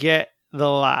didn't get the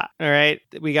lot. All right.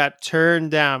 We got turned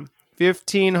down.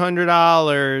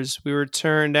 $1,500 we were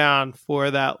turned down for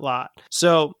that lot.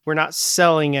 So we're not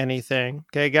selling anything.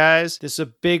 Okay, guys? This is a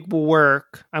big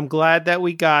work. I'm glad that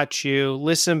we got you.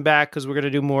 Listen back because we're going to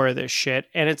do more of this shit.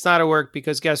 And it's not a work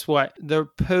because guess what? The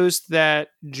post that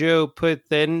Joe put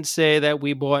didn't say that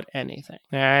we bought anything.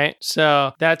 All right?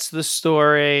 So that's the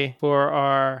story for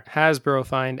our Hasbro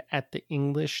find at the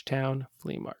Englishtown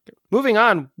Flea Market. Moving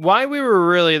on, why we were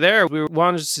really there, we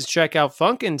wanted to check out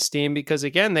Funkenstein because,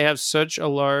 again, they have such a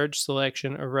large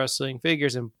selection of wrestling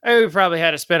figures. And we probably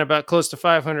had to spend about close to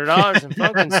 $500 in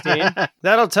Funkenstein.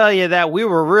 That'll tell you that we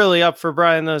were really up for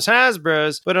buying those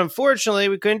Hasbros, but unfortunately,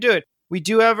 we couldn't do it. We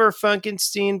do have our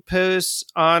Funkenstein posts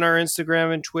on our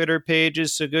Instagram and Twitter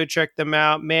pages, so go check them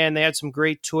out. Man, they had some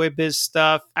great Toy Biz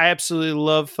stuff. I absolutely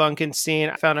love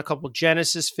Funkenstein. I found a couple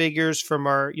Genesis figures from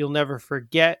our You'll Never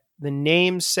Forget the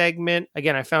Name segment.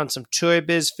 Again, I found some Toy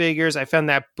Biz figures. I found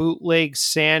that bootleg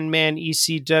Sandman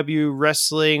ECW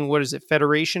Wrestling,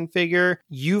 Federation figure.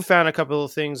 You found a couple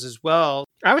of things as well.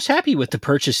 I was happy with the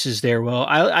purchases there. Well,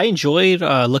 I enjoyed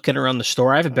looking around the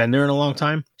store. I haven't been there in a long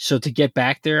time. So to get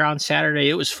back there on Saturday,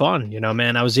 it was fun.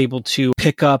 Man, I was able to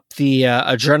pick up the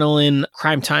Adrenaline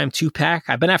Crime Time 2-pack.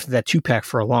 I've been after that 2-pack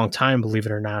for a long time, believe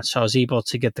it or not. So I was able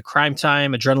to get the Crime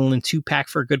Time Adrenaline 2-pack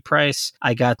for a good price.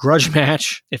 I got Grudge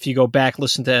Match. If you go back,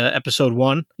 listen to episode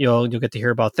 1, you'll get to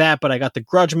hear about that. But I got the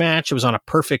Grudge Match. It was on a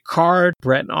perfect card.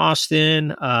 Brett and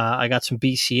Austin. I got some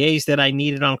BCAs that I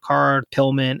needed on card.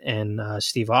 Pillman and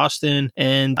Steve Austin.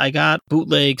 And I got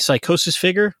bootleg Psychosis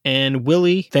figure. And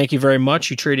Willie, thank you very much.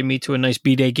 You treated me to a nice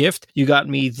B-Day gift. You got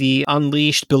me the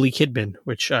Unleashed Billy Kidman,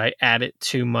 which I added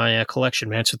to my collection,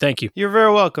 man. So thank you. You're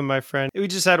very welcome, my friend. We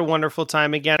just had a wonderful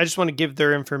time. Again, I just want to give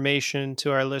their information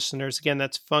to our listeners. Again,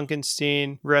 that's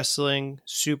Funkenstein Wrestling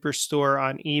Superstore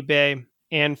on eBay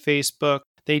and Facebook.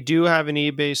 They do have an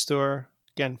eBay store.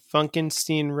 Again,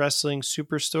 Funkenstein Wrestling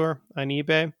Superstore on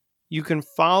eBay. You can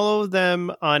follow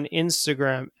them on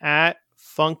Instagram at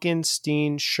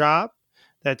Funkenstein Shop.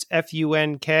 That's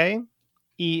FUNKENSTEINSHOP.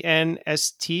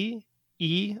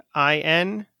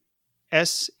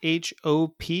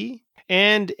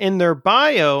 And in their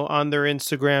bio on their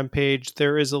Instagram page,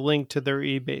 there is a link to their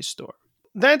eBay store.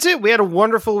 That's it. We had a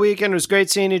wonderful weekend. It was great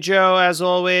seeing you, Joe, as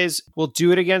always. We'll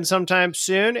do it again sometime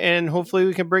soon, and hopefully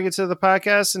we can bring it to the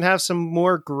podcast and have some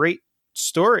more great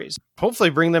stories. Hopefully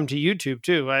bring them to YouTube,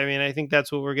 too. I mean, I think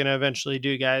that's what we're going to eventually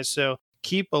do, guys. So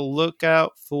keep a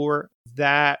lookout for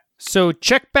that. So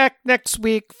check back next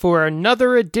week for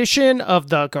another edition of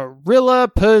the Gorilla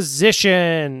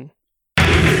Position.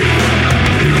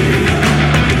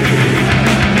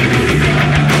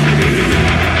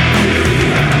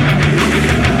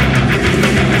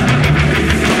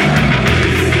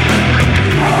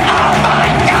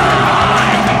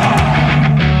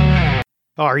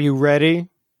 Are you ready?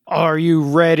 Are you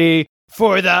ready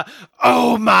for the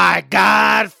Oh My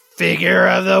God Figure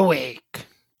of the Week?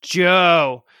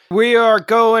 Joe, we are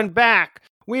going back.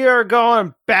 We are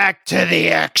going back to the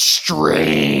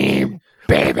extreme,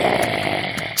 baby.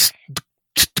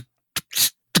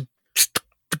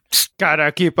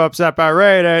 Gotta keep up that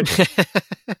rated.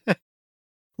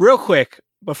 Real quick,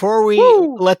 before we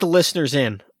let the listeners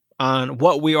in on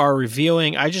what we are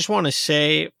reviewing, I just want to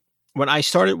say, when I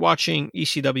started watching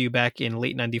ECW back in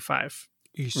late 95,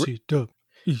 ECW.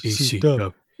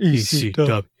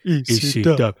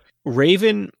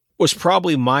 Raven was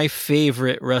probably my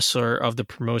favorite wrestler of the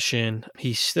promotion.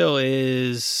 He still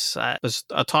is. There's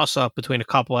a toss-up between a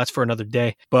couple. That's for another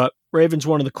day. But Raven's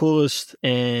one of the coolest.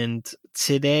 And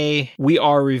today we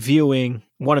are reviewing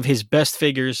one of his best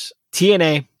figures,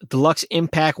 TNA Deluxe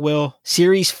Impact Will,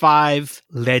 Series 5,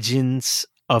 Legends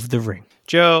of the Ring.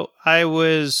 Joe, I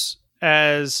was,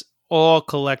 as all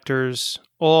collectors,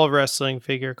 all wrestling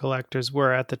figure collectors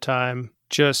were at the time,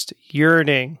 just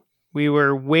yearning. We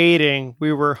were waiting.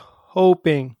 We were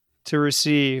hoping to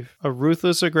receive a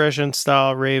Ruthless Aggression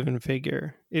style Raven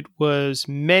figure. It was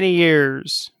many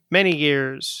years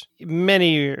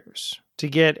to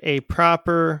get a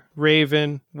proper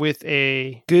Raven with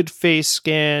a good face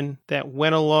scan that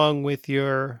went along with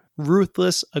your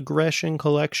Ruthless Aggression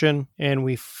collection, and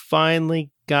we finally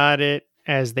got it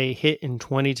as they hit in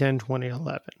 2010,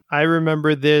 2011. I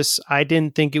remember this. I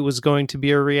didn't think it was going to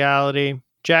be a reality.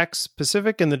 Jakks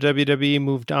Pacific and the WWE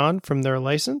moved on from their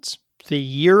license. The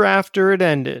year after it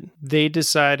ended, they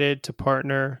decided to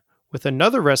partner with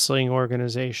another wrestling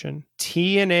organization,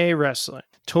 TNA Wrestling,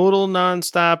 Total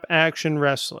Nonstop Action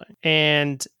Wrestling.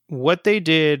 And what they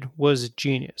did was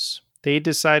genius. They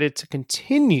decided to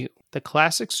continue the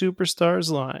Classic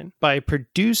Superstars line by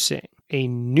producing a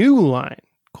new line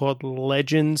called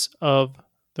Legends of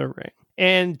the Ring.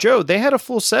 And Joe, they had a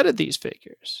full set of these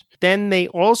figures. Then they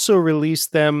also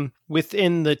released them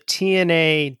within the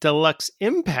TNA Deluxe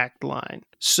Impact line.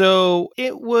 So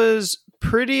it was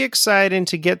pretty exciting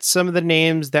to get some of the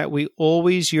names that we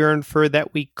always yearned for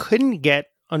that we couldn't get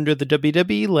under the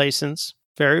WWE license.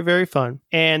 Very, very fun.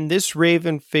 And this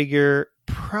Raven figure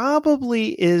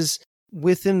probably is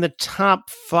within the top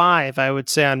 5, I would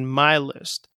say, on my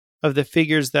list of the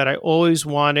figures that I always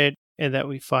wanted and that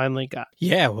we finally got.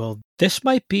 Yeah, well, this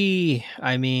might be,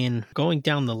 going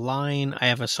down the line, I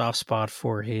have a soft spot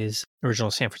for his original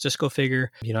San Francisco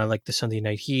figure. I like the Sunday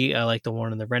Night Heat. I like the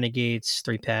one in the Renegades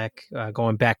 3-pack,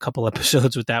 going back a couple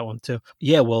episodes with that one too.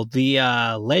 Yeah, well, the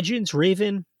Legends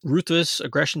Raven, Ruthless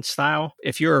Aggression style,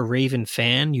 if you're a Raven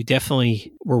fan, you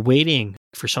definitely were waiting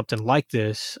for something like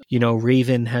this.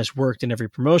 Raven has worked in every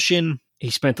promotion. He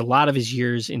spent a lot of his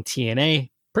years in TNA.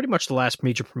 Pretty much the last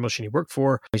major promotion he worked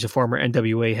for. He's a former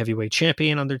NWA heavyweight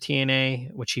champion under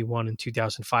TNA, which he won in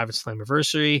 2005 at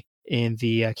Slammiversary in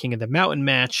the King of the Mountain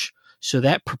match. So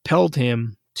that propelled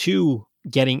him to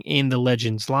getting in the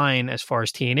Legends line as far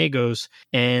as TNA goes.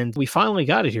 And we finally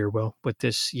got it here, Will, with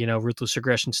this, Ruthless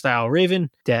Aggression style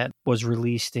Raven that was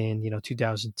released in,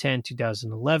 2010,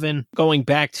 2011. Going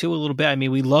back to a little bit,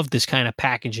 we love this kind of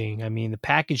packaging. The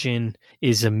packaging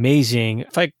is amazing.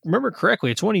 If I remember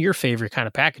correctly, it's one of your favorite kind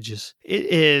of packages. It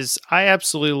is. I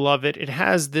absolutely love it. It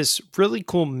has this really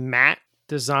cool matte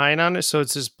design on it. So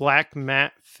it's this black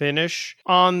matte finish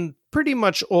on pretty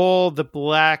much all the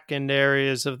blackened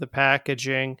areas of the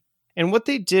packaging. And what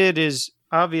they did is,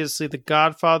 obviously, the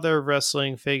godfather of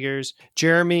wrestling figures,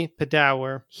 Jeremy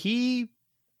Padawer, he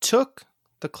took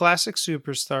the Classic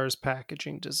Superstars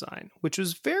packaging design, which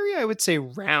was very, I would say,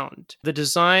 round. The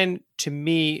design, to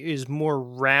me, is more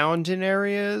round in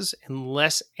areas and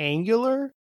less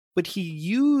angular. But he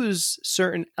used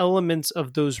certain elements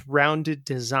of those rounded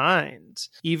designs,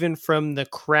 even from the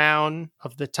crown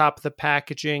of the top of the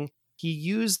packaging. He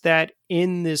used that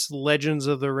in this Legends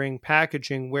of the Ring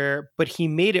packaging but he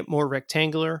made it more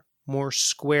rectangular, more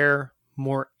square,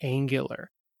 more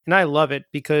angular. And I love it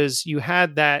because you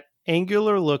had that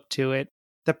angular look to it.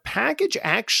 The package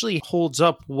actually holds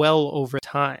up well over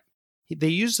time. They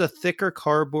used a thicker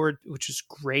cardboard, which is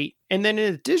great. And then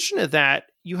in addition to that,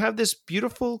 you have this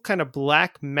beautiful kind of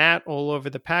black matte all over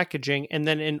the packaging. And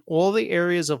then in all the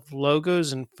areas of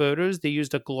logos and photos, they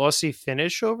used a glossy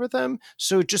finish over them.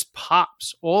 So it just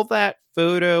pops. All that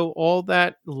photo, all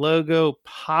that logo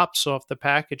pops off the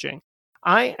packaging.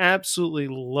 I absolutely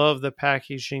love the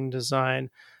packaging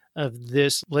design of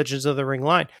this Legends of the Ring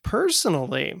line.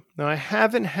 Personally, now I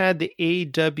haven't had the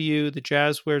AEW, the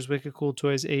Jazzwares Wicked Cool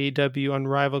Toys AEW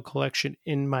Unrivaled collection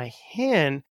in my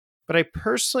hand, but I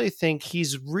personally think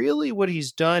what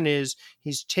he's done is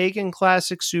he's taken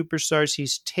Classic Superstars,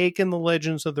 he's taken the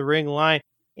Legends of the Ring line,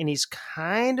 and he's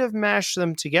kind of mashed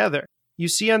them together. You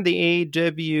see on the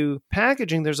AEW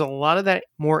packaging, there's a lot of that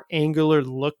more angular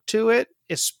look to it,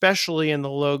 especially in the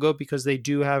logo because they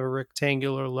do have a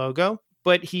rectangular logo.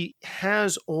 But he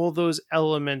has all those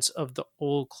elements of the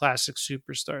old Classic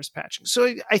Superstars packaging.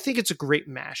 So I think it's a great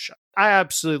mashup. I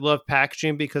absolutely love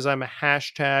packaging because I'm a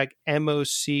hashtag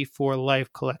MOC for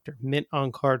life collector, mint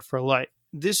on card for life.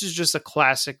 This is just a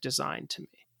classic design to me.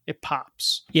 It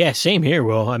pops. Yeah, same here,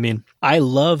 Will. I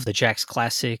love the Jakks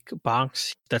Classic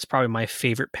box. That's probably my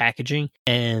favorite packaging.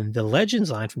 And the Legends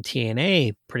line from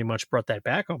TNA pretty much brought that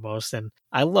back almost. And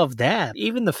I love that.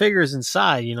 Even the figures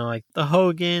inside, like the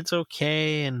Hogan's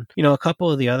okay. And, a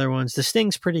couple of the other ones. The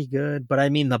Sting's pretty good. But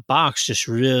the box just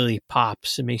really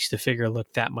pops. It makes the figure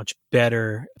look that much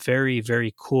better. Very,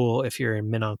 very cool if you're a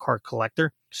mint on card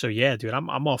collector. So yeah, dude, I'm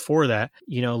all for that.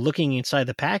 You know, looking inside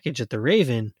the package at the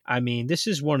Raven, I mean, this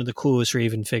is one of the coolest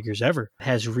Raven figures ever. It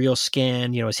has real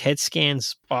scan, you know, his head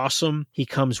scan's awesome. He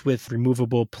comes with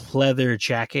removable pleather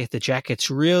jacket. The jacket's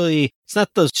really, it's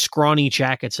not those scrawny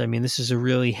jackets. I mean, this is a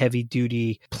really heavy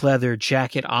duty pleather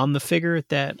jacket on the figure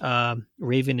that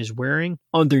Raven is wearing.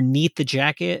 Underneath the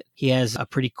jacket, he has a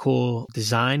pretty cool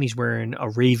design. He's wearing a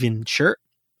Raven shirt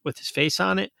with his face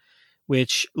on it,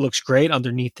 which looks great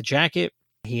underneath the jacket.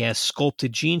 He has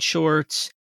sculpted jean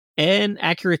shorts and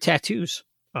accurate tattoos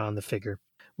on the figure,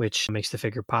 which makes the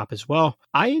figure pop as well.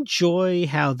 I enjoy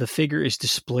how the figure is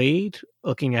displayed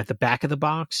looking at the back of the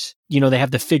box. You know, they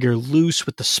have the figure loose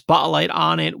with the spotlight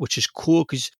on it, which is cool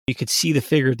because you could see the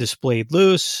figure displayed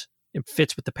loose. It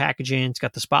fits with the packaging. It's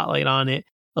got the spotlight on it.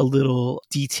 A little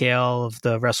detail of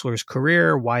the wrestler's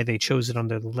career, why they chose it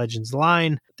under the Legends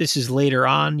line. This is later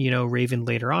on, you know, Raven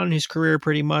later on in his career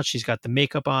pretty much. He's got the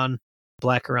makeup on,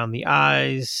 black around the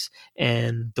eyes,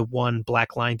 and the one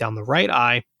black line down the right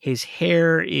eye. His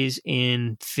hair is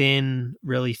in thin,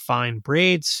 really fine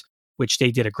braids, which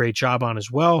they did a great job on as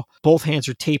well. Both hands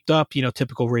are taped up, you know,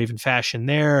 typical Raven fashion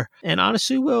there. And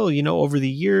honestly, Will, you know, over the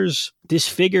years, this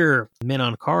figure, mint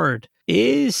on card,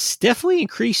 is definitely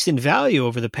increased in value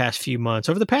over the past few months.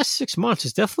 Over the past 6 months,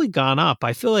 it's definitely gone up.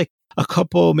 I feel like a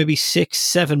couple, maybe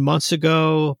 6-7 months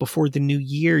ago, before the new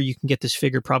year, you can get this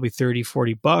figure probably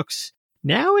 $30-$40.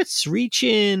 Now it's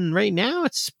reaching, right now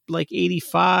it's like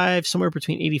 85, somewhere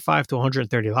between $85 to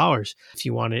 $130 if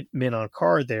you want it mint on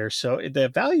card there. So the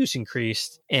value's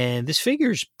increased, and this figure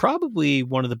is probably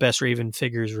one of the best Raven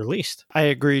figures released. I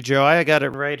agree, Joe. I got it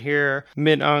right here.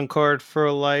 Mint on card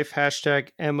for life. Hashtag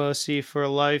MOC for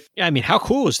life. Yeah, I mean, how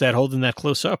cool is that holding that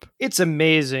close up? It's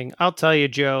amazing. I'll tell you,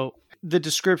 Joe, the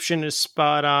description is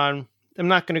spot on. I'm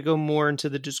not going to go more into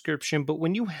the description, but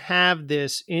when you have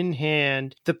this in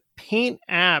hand, the paint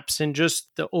apps and just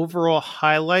the overall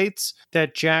highlights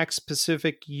that Jakks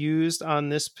Pacific used on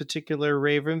this particular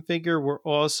Raven figure were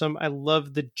awesome. I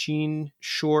love the jean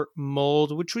short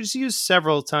mold, which was used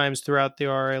several times throughout the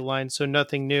RA line, so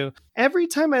nothing new. Every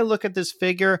time I look at this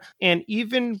figure, and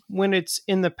even when it's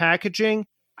in the packaging,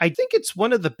 I think it's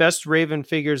one of the best Raven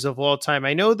figures of all time.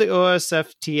 I know the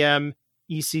OSFTM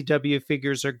ECW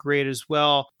figures are great as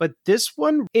well, but this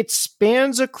one, it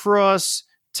spans across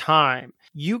time.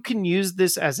 You can use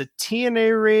this as a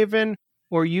TNA Raven,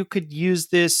 or you could use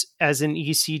this as an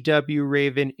ECW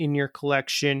Raven in your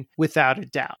collection without a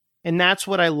doubt. And that's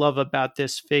what I love about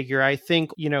this figure. I think,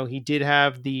 you know, he did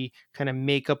have the kind of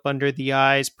makeup under the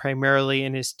eyes primarily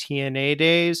in his TNA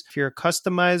days. If you're a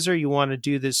customizer, you want to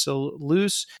do this so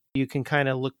loose, you can kind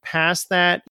of look past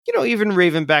that. You know, even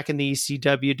Raven back in the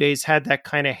ECW days had that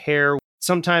kind of hair.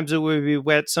 Sometimes it would be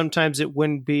wet, sometimes it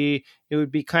wouldn't be. It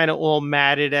would be kind of all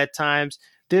matted at times.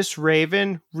 This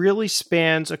Raven really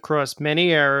spans across many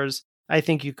eras. I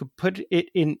think you could put it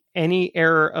in any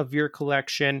era of your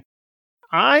collection.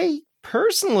 I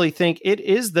personally think it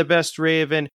is the best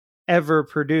Raven ever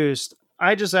produced.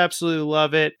 I just absolutely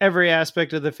love it. Every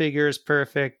aspect of the figure is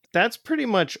perfect. That's pretty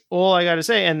much all I got to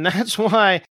say. And that's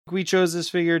why we chose this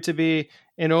figure to be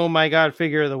an Oh My God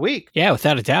figure of the week. Yeah,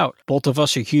 without a doubt. Both of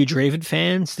us are huge Raven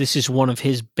fans. This is one of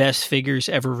his best figures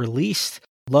ever released.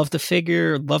 Love the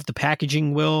figure. Love the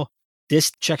packaging, Will.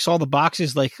 This checks all the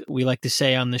boxes like we like to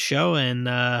say on the show.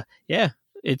 And yeah,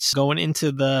 it's going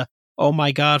into the Oh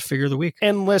My God figure of the week.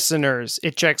 And listeners,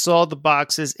 it checks all the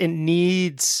boxes. It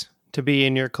needs to be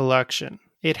in your collection.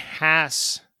 It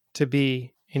has to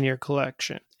be in your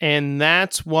collection. And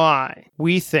that's why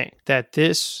we think that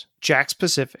this Jakks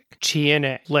Pacific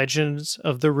TNA Legends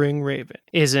of the Ring Raven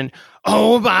is an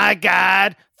Oh My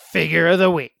God figure of the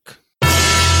week. The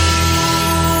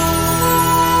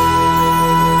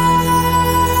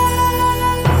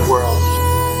world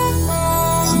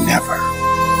will never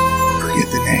forget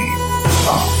the name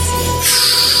of.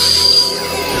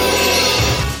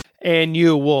 And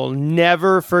you will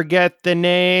never forget the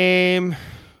name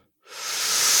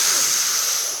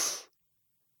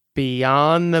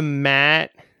Beyond the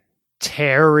Mat,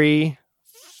 Terry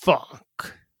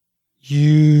Funk.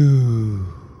 You.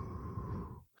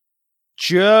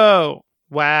 Joe.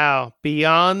 Wow.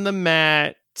 Beyond the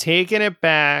Mat, taking it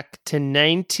back to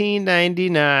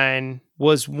 1999,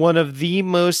 was one of the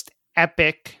most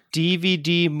epic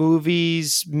DVD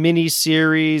movies,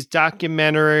 miniseries,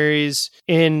 documentaries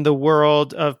in the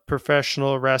world of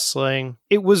professional wrestling.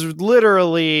 It was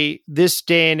literally this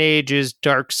day and age's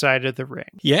Dark Side of the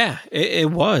Ring. Yeah,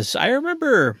 it was. I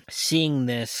remember seeing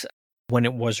this when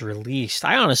it was released.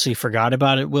 I honestly forgot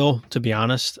about it, Will, to be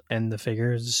honest. And the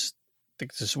figures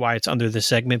think this is why it's under this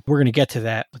segment. We're going to get to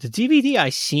that. But the DVD I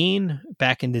seen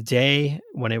back in the day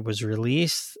when it was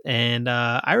released, and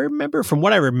I remember, from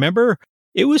what I remember,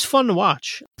 it was fun to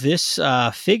watch. This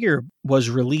figure was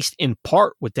released in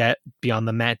part with that Beyond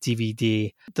the Mat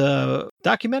DVD. The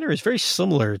documentary is very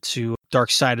similar to Dark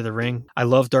Side of the Ring. I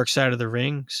love Dark Side of the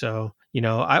Ring, so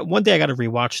one day I got to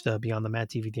rewatch the Beyond the Mat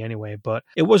DVD anyway. But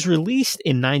it was released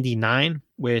in '99,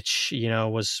 which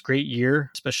was a great year,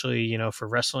 especially for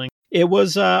wrestling. It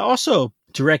was also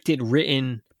directed,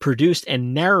 written, produced,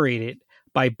 and narrated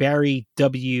by Barry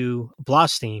W.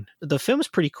 Blaustein. The film is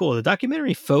pretty cool. The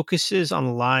documentary focuses on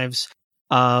the lives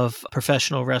of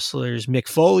professional wrestlers Mick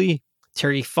Foley,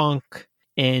 Terry Funk,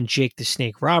 and Jake the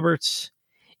Snake Roberts.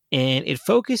 And it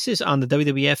focuses on the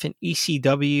WWF and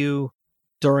ECW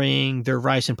during their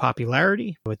rise in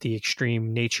popularity with the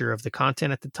extreme nature of the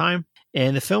content at the time.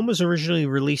 And the film was originally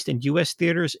released in U.S.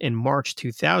 theaters in March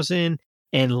 2000.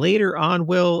 And later on,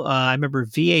 I remember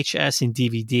VHS and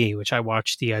DVD, which I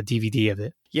watched the DVD of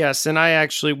it. Yes, and I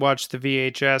actually watched the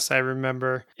VHS. I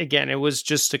remember, again, it was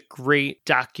just a great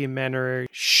documentary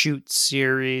shoot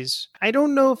series. I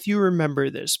don't know if you remember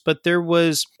this, but there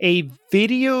was a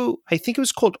video, I think it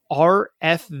was called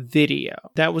RF Video.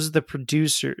 That was the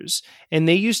producers. And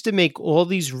they used to make all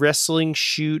these wrestling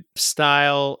shoot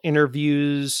style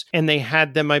interviews, and they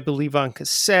had them, I believe, on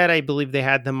cassette. I believe they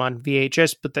had them on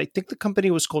VHS, but I think the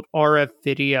company was called RF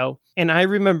Video. And I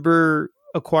remember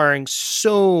acquiring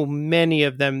so many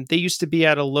of them. They used to be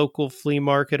at a local flea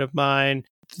market of mine.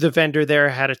 The vendor there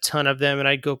had a ton of them, and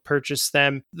I'd go purchase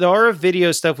them. The RF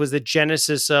Video stuff was the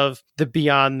genesis of the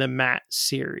Beyond the Mat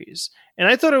series. And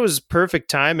I thought it was perfect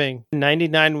timing.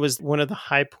 99 was one of the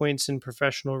high points in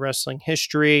professional wrestling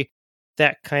history.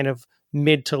 That kind of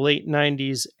mid to late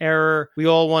 90s era. We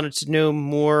all wanted to know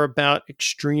more about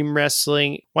extreme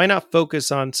wrestling. Why not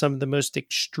focus on some of the most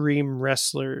extreme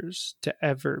wrestlers to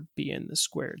ever be in the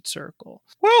squared circle?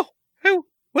 Well,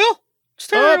 it's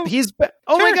Terry. Oh, he's back.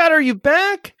 Oh my God, are you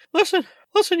back? Listen,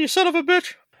 you son of a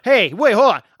bitch. Hey, wait,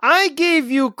 hold on. I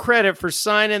gave you credit for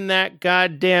signing that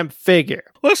goddamn figure.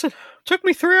 Listen, it took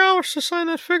me 3 hours to sign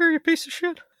that figure, you piece of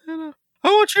shit. And I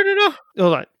want you to know.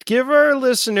 Hold on. Give our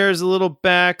listeners a little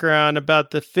background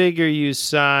about the figure you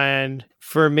signed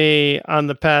for me on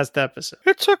the past episode.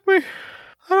 It took me.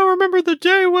 I don't remember the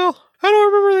day, Will. I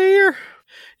don't remember the year.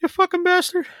 You fucking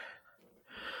bastard.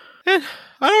 And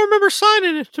I don't remember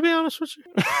signing it, to be honest with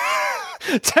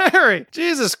you. Terry,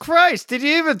 Jesus Christ, did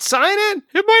you even sign it?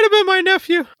 It might have been my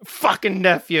nephew. Fucking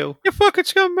nephew. You fucking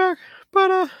scumbag.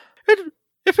 But,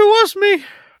 if it was me,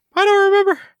 I don't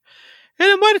remember. And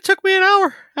it might have took me an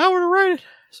hour to write it.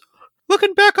 So,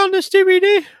 looking back on this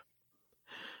DVD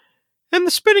and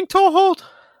the spinning toe hold,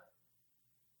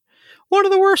 one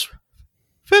of the worst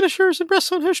finishers in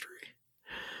wrestling history.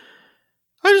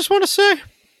 I just want to say,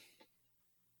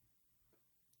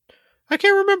 I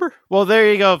can't remember. Well,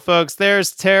 there you go, folks.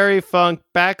 There's Terry Funk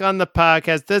back on the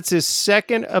podcast. That's his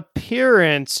second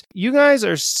appearance. You guys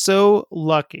are so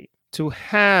lucky to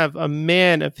have a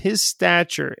man of his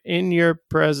stature in your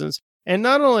presence. And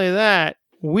not only that,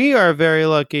 we are very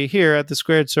lucky here at the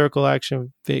Squared Circle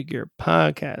Action Figure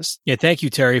Podcast. Yeah, thank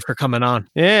you, Terry, for coming on.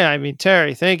 Yeah, I mean,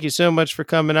 Terry, thank you so much for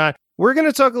coming on. We're going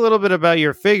to talk a little bit about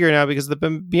your figure now because the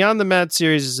Beyond the Mat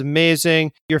series is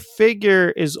amazing. Your figure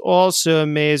is also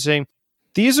amazing.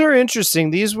 These are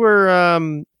interesting. These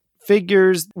were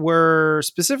figures were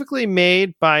specifically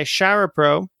made by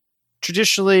SharaPro.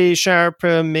 Traditionally,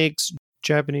 SharaPro makes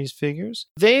Japanese figures.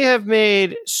 They have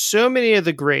made so many of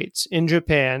the greats in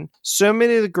Japan, so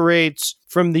many of the greats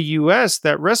from the US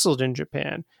that wrestled in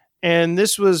Japan. And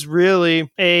this was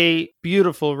really a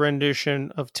beautiful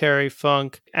rendition of Terry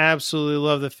Funk. Absolutely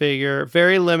love the figure.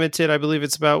 Very limited. I believe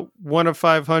it's about 1 of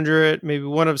 500, maybe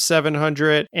 1 of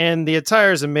 700. And the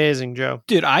attire is amazing, Joe.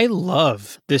 Dude, I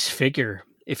love this figure.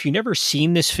 If you've never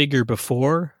seen this figure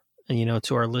before, and,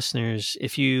 to our listeners,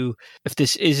 if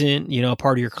this isn't, a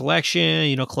part of your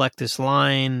collection, collect this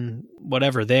line,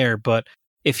 whatever there. But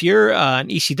if you're an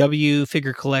ECW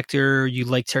figure collector, you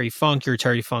like Terry Funk, you're a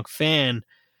Terry Funk fan,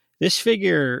 this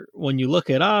figure, when you look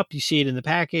it up, you see it in the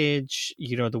package,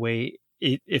 the way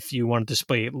if you want to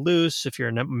display it loose, if you're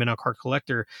a minnow card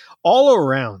collector, all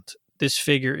around, this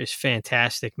figure is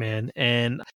fantastic, man.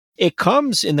 And it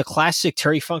comes in the classic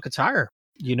Terry Funk attire.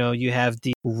 You have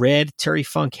the red Terry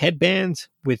Funk headband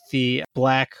with the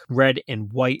black, red,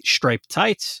 and white striped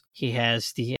tights. He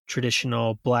has the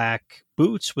traditional black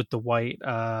boots with the white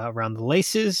around the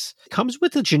laces. Comes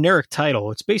with a generic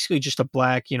title. It's basically just a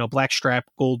black strap,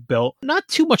 gold belt. Not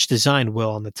too much design, Will,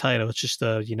 on the title. It's just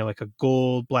like a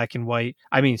gold, black and white.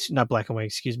 I mean, not black and white,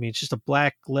 excuse me. It's just a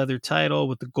black leather title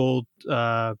with the gold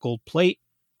plate.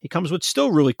 He comes with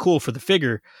still really cool for the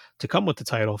figure to come with the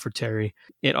title for Terry.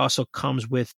 It also comes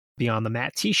with Beyond the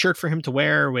Mat t-shirt for him to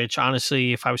wear, which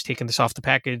honestly, if I was taking this off the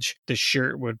package, this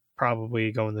shirt would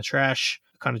probably go in the trash.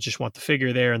 I kind of just want the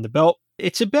figure there and the belt.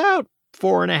 It's about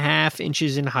 4.5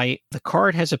 inches in height. The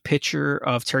card has a picture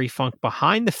of Terry Funk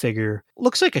behind the figure.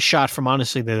 Looks like a shot from,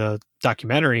 honestly, the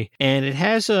documentary. And it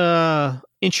has a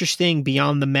interesting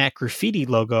Beyond the Mat graffiti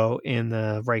logo in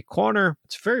the right corner.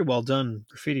 It's a very well done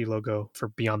graffiti logo for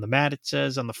Beyond the Mat, it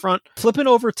says on the front. Flipping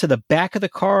over to the back of the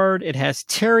card, it has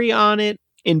Terry on it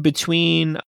in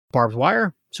between barbed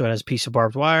wire. So it has a piece of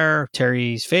barbed wire,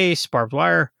 Terry's face, barbed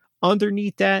wire.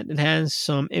 Underneath that, it has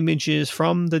some images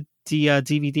from the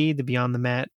DVD, the Beyond the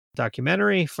Mat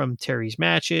documentary, from Terry's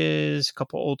matches, a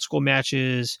couple old school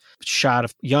matches, shot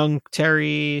of young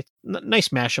Terry, nice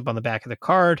mashup on the back of the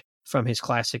card from his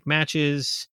classic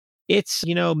matches. It's,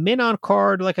 mint on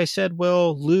card, like I said,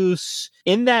 Will, loose.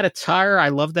 In that attire, I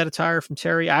love that attire from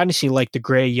Terry. I honestly like the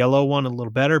gray yellow one a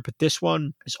little better, but this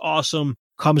one is awesome.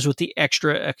 Comes with the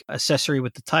extra accessory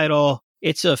with the title.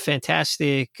 It's a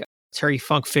fantastic Terry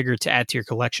Funk figure to add to your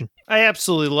collection. I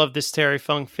absolutely love this Terry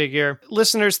Funk figure.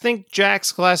 Listeners, think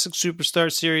Jakks Classic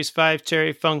Superstar Series 5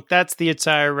 Terry Funk. That's the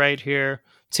attire right here.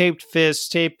 Taped fists,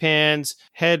 taped hands,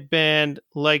 headband,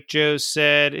 like Joe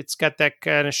said. It's got that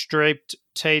kind of striped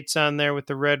tights on there with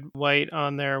the red, white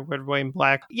on there, red, white, and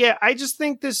black. Yeah, I just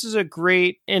think this is a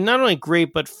great, and not only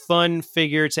great, but fun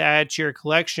figure to add to your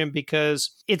collection,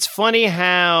 because it's funny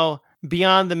how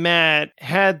Beyond the Mat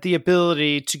had the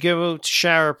ability to go to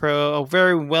ShowerPro, a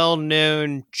very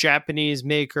well-known Japanese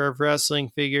maker of wrestling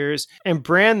figures, and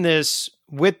brand this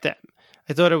with them.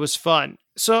 I thought it was fun.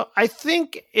 So I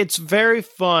think it's very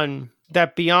fun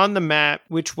that Beyond the Mat,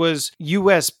 which was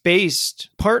US-based,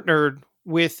 partnered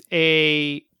with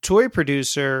a toy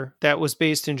producer that was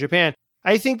based in Japan.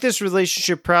 I think this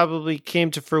relationship probably came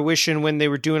to fruition when they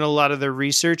were doing a lot of their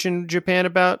research in Japan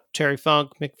about Terry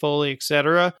Funk, Mick Foley,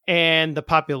 etc., and the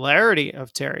popularity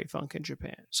of Terry Funk in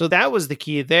Japan. So that was the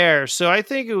key there. So I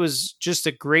think it was just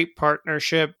a great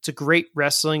partnership. It's a great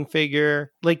wrestling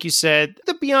figure. Like you said,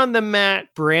 the Beyond the Mat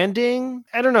branding,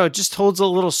 I don't know, it just holds a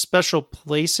little special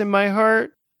place in my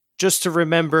heart, just to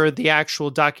remember the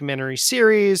actual documentary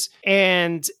series.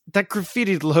 And that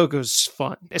graffiti logo is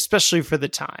fun, especially for the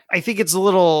time. I think it's a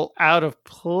little out of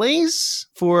place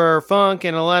for Funk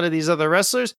and a lot of these other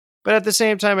wrestlers, but at the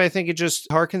same time, I think it just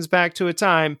harkens back to a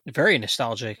time. Very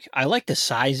nostalgic. I like the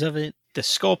size of it, the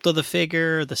sculpt of the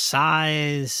figure, the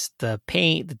size, the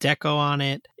paint, the deco on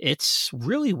it. It's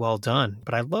really well done,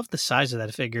 but I love the size of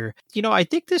that figure. I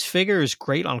think this figure is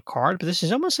great on card, but this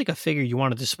is almost like a figure you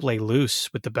want to display loose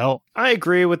with the belt. I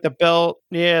agree with the belt.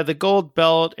 Yeah, the gold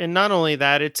belt. And not only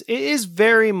that, it is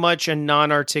very much a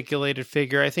non-articulated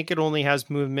figure. I think it only has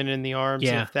movement in the arms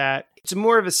of that. It's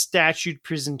more of a statued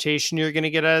presentation you're going to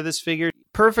get out of this figure.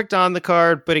 Perfect on the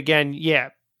card, but again,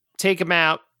 take him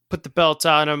out, put the belt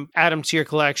on him, add him to your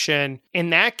collection. In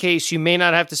that case, you may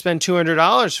not have to spend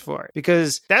 $200 for it,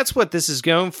 because that's what this is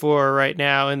going for right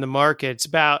now in the market. It's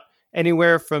about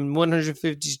anywhere from $150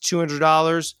 to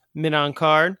 $200 mint on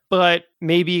card, but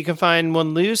maybe you can find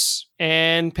one loose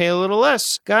and pay a little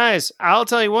less. Guys, I'll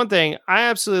tell you one thing. I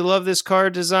absolutely love this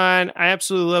card design. I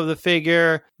absolutely love the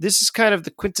figure. This is kind of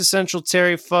the quintessential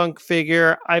Terry Funk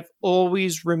figure. I've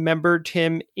always remembered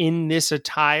him in this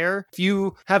attire. If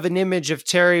you have an image of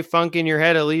Terry Funk in your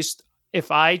head, at least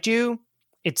if I do,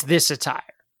 it's this attire.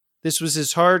 This was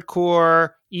his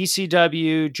hardcore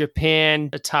ECW Japan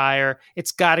attire.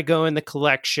 It's got to go in the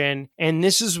collection. And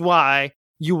this is why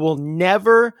you will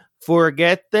never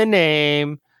forget the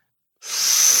name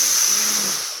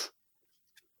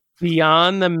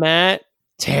Beyond the Mat,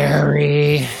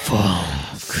 Terry Funk.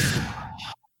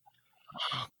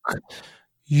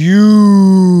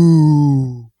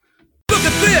 You. Look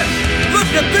at this! Look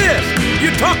at this!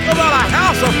 You talk about a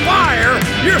house of fire,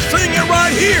 you're seeing it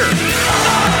right here!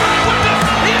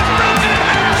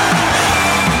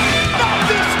 Not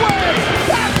this way!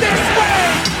 Not this way!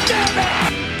 Damn it!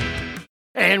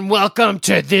 And welcome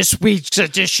to this week's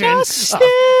edition of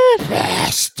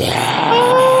Best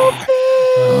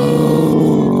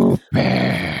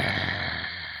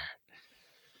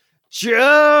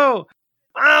Joe,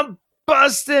 I'm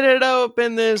busting it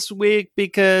open this week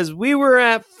because we were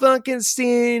at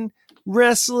Funkenstein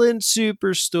Wrestling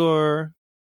Superstore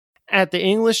at the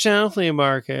English Channel Flea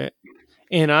Market,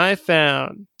 and I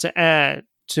found, to add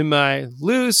to my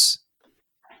loose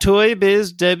Toy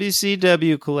Biz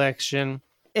WCW collection,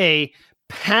 a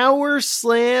Power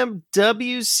Slam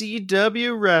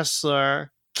WCW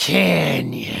wrestler,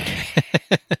 Canyon.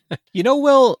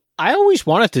 Will, I always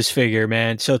wanted this figure,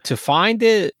 man. So to find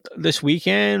it this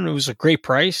weekend, it was a great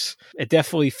price. It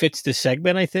definitely fits the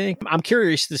segment, I think. I'm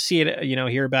curious to see it,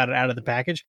 hear about it out of the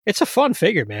package. It's a fun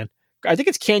figure, man. I think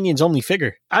it's Canyon's only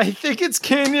figure. I think it's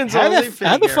Canyon's only figure.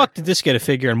 How the fuck did this get a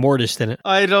figure and Mortis in it?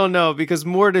 I don't know, because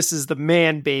Mortis is the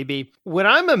man, baby. What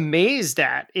I'm amazed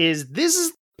at is this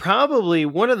is probably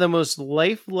one of the most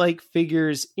lifelike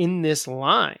figures in this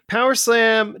line. Power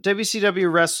Slam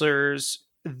WCW wrestlers,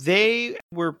 they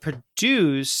were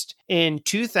produced in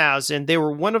 2000. They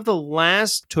were one of the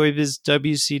last Toy Biz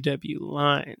WCW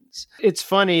lines. It's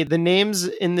funny, the names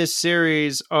in this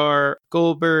series are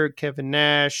Goldberg, Kevin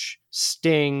Nash,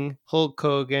 Sting, Hulk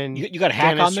Hogan, you got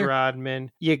Hack Dennis on there?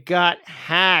 Rodman. You got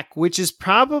Hack, which is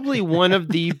probably one of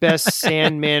the best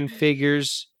Sandman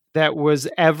figures that was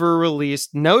ever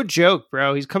released. No joke,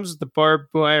 bro. He comes with the barbed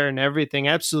wire and everything.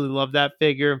 Absolutely love that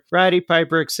figure. Roddy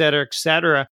Piper, etc.,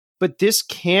 etc. But this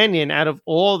Canyon, out of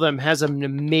all of them, has an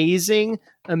amazing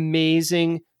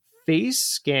face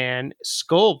scan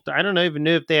sculpt. I don't even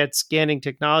know if they had scanning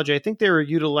technology. I think they were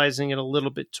utilizing it a little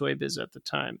bit, Toy Biz, at the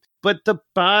time. But the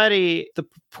body, the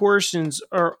proportions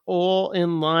are all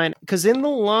in line. Because in the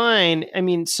line, I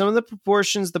mean, some of the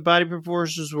proportions, the body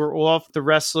proportions were off the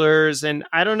wrestlers. And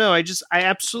I don't know. I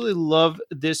absolutely love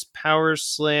this Power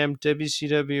Slam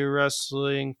WCW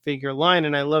wrestling figure line.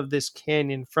 And I love this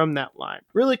Canyon from that line.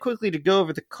 Really quickly to go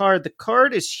over the card. The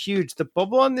card is huge. The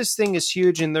bubble on this thing is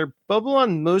huge. And their bubble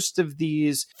on most of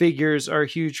these figures are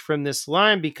huge from this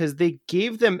line because they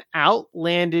gave them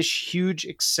outlandish, huge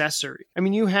accessory. I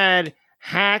mean, you had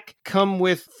Hack come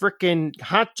with frickin'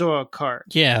 hot dog cart.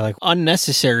 Yeah, like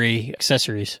unnecessary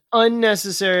accessories.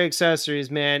 Unnecessary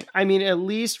accessories, man. I mean, at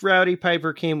least Rowdy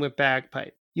Piper came with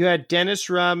bagpipe. You had Dennis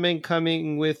Rodman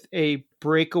coming with a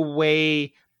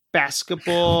breakaway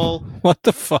basketball. What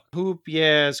the fuck? Hoop,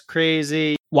 yeah, it's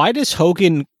crazy. Why does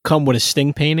Hogan come with a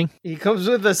Sting painting? He comes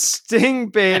with a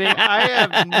Sting painting. I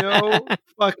have no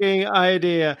fucking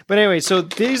idea. But anyway, so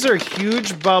these are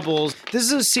huge bubbles. This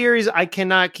is a series I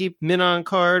cannot keep mint on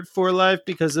card for life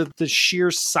because of the sheer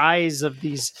size of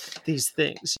these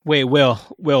things. Wait, Will,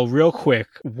 real quick.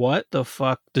 What the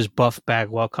fuck does Buff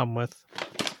Bagwell come with?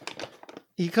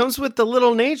 He comes with the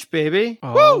little Nate, baby.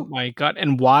 Oh, my God.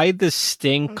 And why does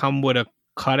Sting come with a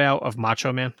cutout of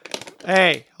Macho Man?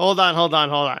 Hey, hold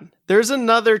on. There's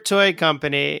another toy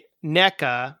company,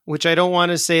 NECA, which I don't want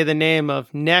to say the name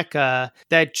of, NECA,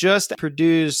 that just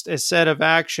produced a set of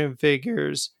action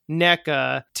figures,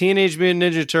 NECA, Teenage Mutant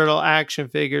Ninja Turtle action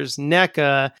figures,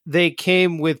 NECA. They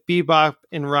came with Bebop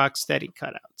and Rocksteady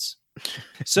cutouts.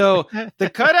 So the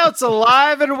cutout's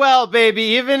alive and well, baby,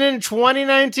 even in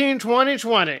 2019,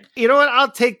 2020. You know what?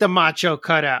 I'll take the Macho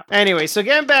cutout. Anyway, so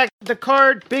getting back, the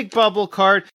card, big bubble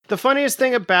card. The funniest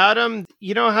thing about them,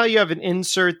 you know how you have an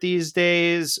insert these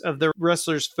days of the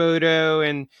wrestler's photo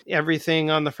and everything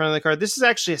on the front of the card? This is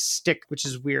actually a stick, which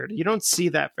is weird. You don't see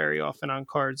that very often on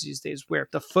cards these days, where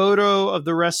the photo of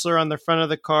the wrestler on the front of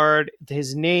the card,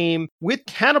 his name, with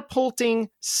catapulting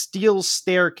steel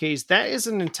staircase. That is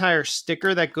an entire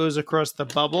sticker that goes across the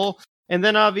bubble. And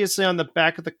then obviously on the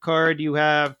back of the card, you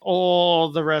have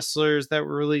all the wrestlers that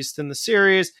were released in the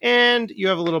series. And you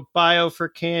have a little bio for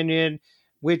Canyon,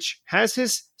 which has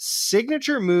his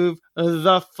signature move,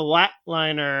 the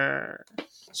Flatliner.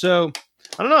 So,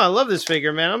 I don't know. I love this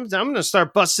figure, man. I'm going to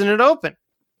start busting it open.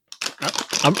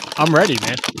 I'm ready,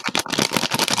 man.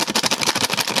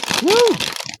 Woo!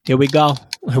 Here we go,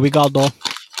 doll.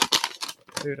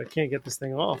 Dude, I can't get this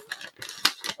thing off.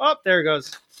 Oh, there it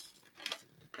goes.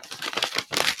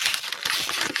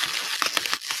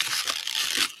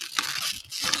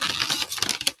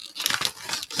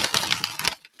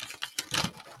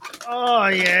 Oh,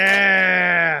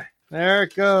 yeah. There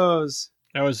it goes.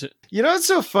 That was it. You know what's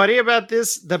so funny about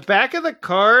this? The back of the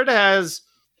card has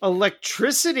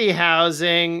electricity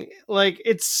housing. Like,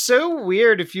 it's so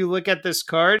weird if you look at this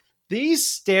card. These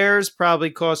stairs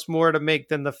probably cost more to make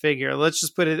than the figure. Let's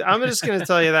just put it. I'm just going to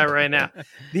tell you that right now.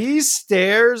 These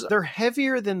stairs, they're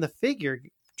heavier than the figure,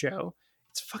 Joe.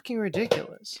 It's fucking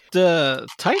ridiculous. The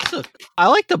types of... I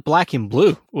like the black and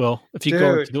blue, Will, if you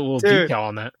go into a little detail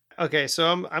on that. Okay, so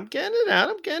I'm getting it out.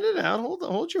 I'm getting it out.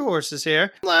 Hold your horses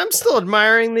here. I'm still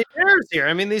admiring the stairs here.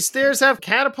 I mean, these stairs have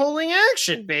catapulting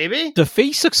action, baby. The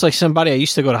face looks like somebody I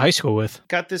used to go to high school with.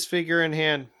 Got this figure in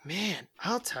hand. Man,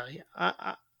 I'll tell you.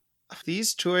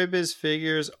 These Toy Biz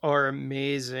figures are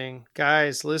amazing.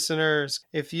 Guys, listeners,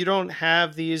 if you don't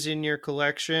have these in your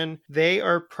collection, they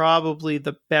are probably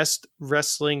the best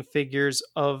wrestling figures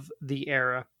of the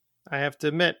era. I have to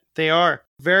admit, they are.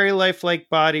 Very lifelike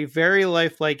body, very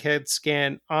lifelike head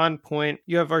scan, on point.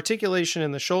 You have articulation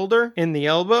in the shoulder, in the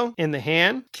elbow, in the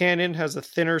hand. Canyon has a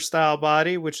thinner style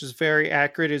body, which is very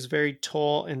accurate, is very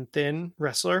tall and thin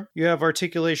wrestler. You have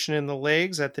articulation in the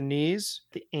legs, at the knees,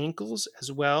 the ankles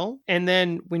as well. And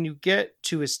then when you get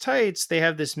to his tights, they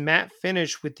have this matte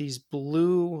finish with these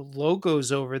blue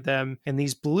logos over them. And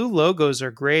these blue logos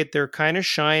are great. They're kind of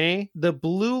shiny. The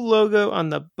blue logo on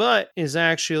the butt is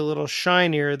actually a little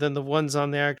shinier than the ones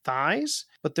on their thighs,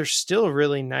 but they're still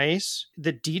really nice.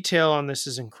 The detail on this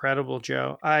is incredible,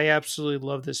 Joe. I absolutely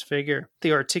love this figure.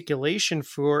 The articulation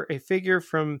for a figure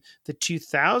from the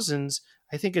 2000s,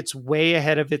 I think it's way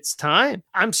ahead of its time.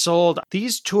 I'm sold.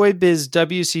 These Toy Biz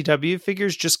WCW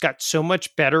figures just got so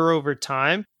much better over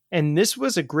time. And this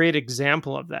was a great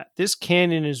example of that. This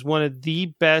Canyon is one of the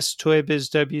best Toy Biz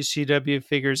WCW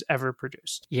figures ever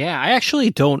produced. Yeah, I actually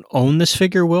don't own this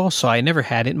figure, Will, so I never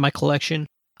had it in my collection.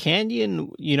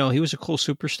 Canyon, he was a cool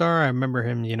superstar. I remember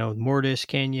him, Mortis,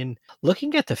 Canyon.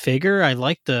 Looking at the figure, I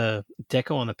like the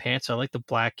deco on the pants. I like the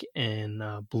black and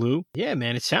blue. Yeah,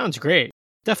 man, it sounds great.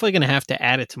 Definitely going to have to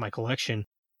add it to my collection.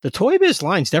 The Toy Biz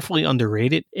line's definitely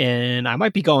underrated, and I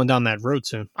might be going down that road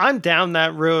soon. I'm down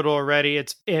that road already.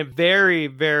 It's a very,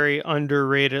 very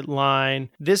underrated line.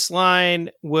 This line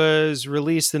was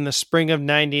released in the spring of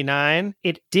 99.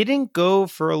 It didn't go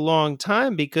for a long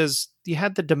time because you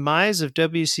had the demise of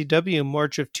WCW in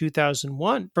March of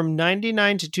 2001. From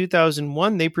 99 to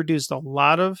 2001, they produced a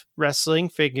lot of wrestling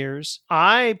figures.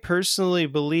 I personally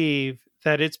believe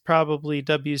that it's probably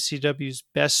WCW's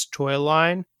best toy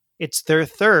line. It's their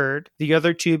third, the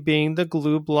other two being the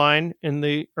Gloob line in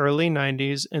the early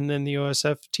 90s and then the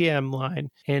OSFTM line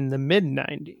in the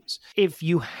mid-90s. If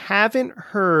you haven't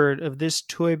heard of this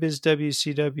Toy Biz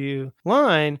WCW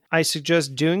line, I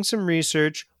suggest doing some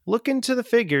research. Look into the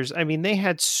figures. I mean, they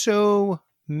had so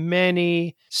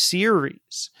many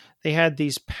series. They had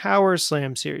these Power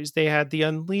Slam series. They had the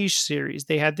Unleash series.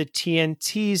 They had the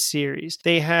TNT series.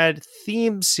 They had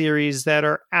theme series that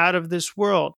are out of this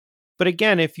world. But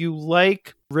again, if you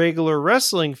like regular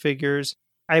wrestling figures,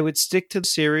 I would stick to the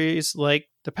series like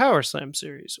the Power Slam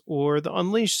series or the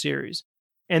Unleash series.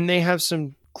 And they have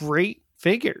some great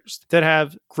figures that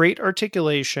have great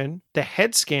articulation. The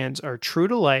head scans are true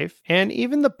to life, and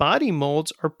even the body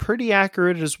molds are pretty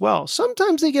accurate as well.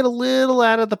 Sometimes they get a little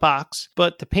out of the box,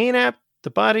 but the paint app, the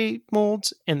body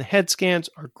molds, and the head scans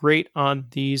are great on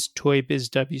these Toy Biz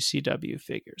WCW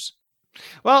figures.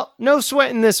 Well, no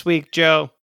sweating this week, Joe.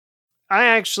 I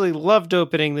actually loved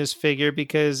opening this figure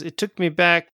because it took me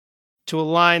back to a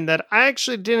line that I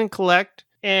actually didn't collect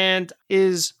and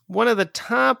is one of the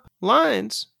top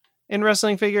lines in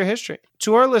wrestling figure history.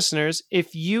 To our listeners,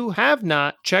 if you have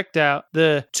not checked out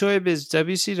the Toy Biz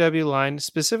WCW line,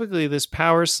 specifically this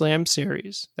Power Slam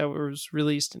series that was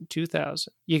released in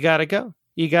 2000, you gotta go.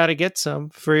 You gotta get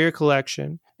some for your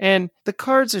collection. And the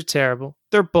cards are terrible.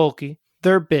 They're bulky.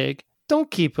 They're big.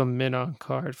 Don't keep them mint on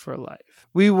card for life.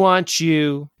 We want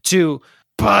you to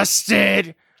bust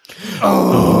it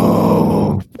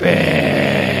open.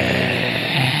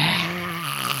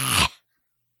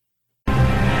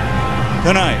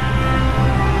 Tonight,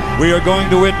 we are going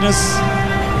to witness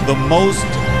the most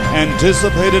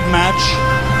anticipated match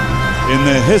in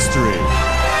the history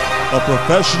of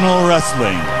professional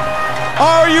wrestling.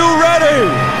 Are you ready?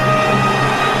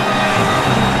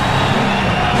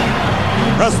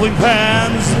 Wrestling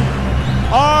fans,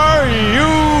 are you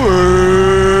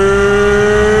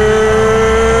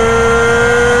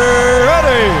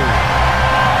ready?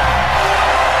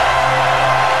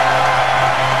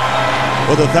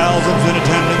 For the thousands in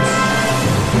attendance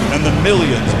and the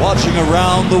millions watching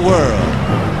around the world,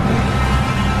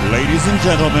 ladies and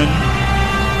gentlemen,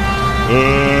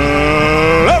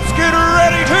 let's get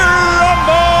ready to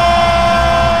rumble!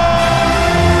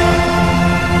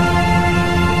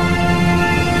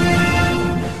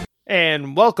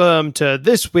 And welcome to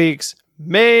this week's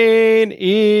main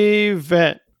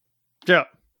event. Joe,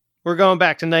 we're going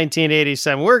back to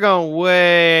 1987. We're going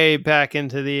way back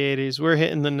into the 80s. We're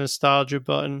hitting the nostalgia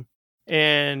button.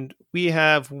 And we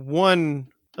have one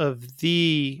of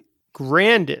the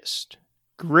greatest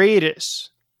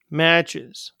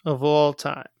matches of all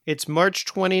time. It's March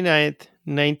 29th,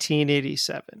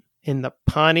 1987. in the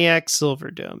Pontiac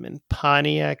Silverdome in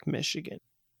Pontiac, Michigan.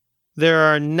 There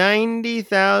are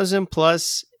 90,000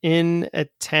 plus in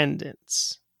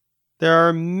attendance. There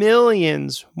are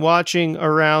millions watching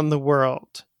around the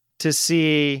world to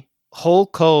see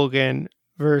Hulk Hogan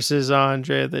versus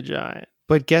Andre the Giant.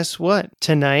 But guess what?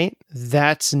 Tonight,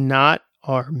 that's not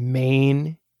our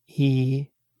main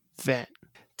event.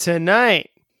 Tonight,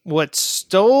 what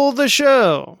stole the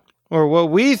show, or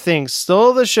what we think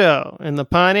stole the show in the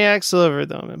Pontiac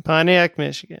Silverdome in Pontiac,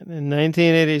 Michigan in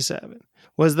 1987,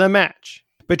 was the match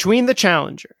between the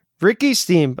challenger, Ricky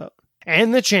Steamboat,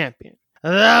 and the champion, the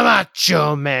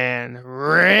Macho Man,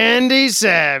 Randy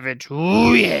Savage.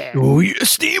 Ooh, yeah. Oh, yeah,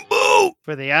 Steamboat!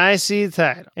 For the IC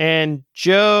title. And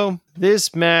Joe,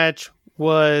 this match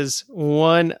was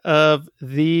one of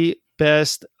the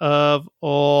best of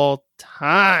all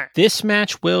time. This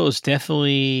match, Will, is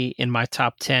definitely in my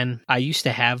top 10. I used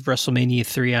to have WrestleMania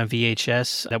 3 on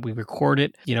VHS that we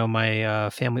recorded. You know,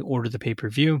 my family ordered the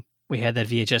pay-per-view. We had that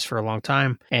VHS for a long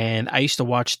time. And I used to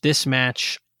watch this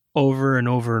match over and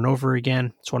over and over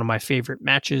again. It's one of my favorite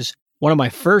matches. One of my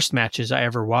first matches I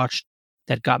ever watched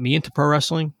that got me into pro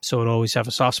wrestling. So it'll always have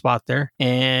a soft spot there.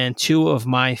 And two of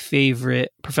my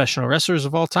favorite professional wrestlers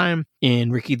of all time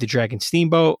in Ricky the Dragon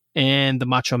Steamboat and the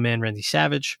Macho Man Randy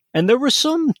Savage. And there was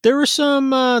some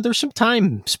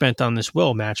time spent on this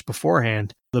Will match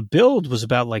beforehand. The build was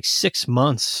about like 6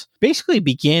 months. Basically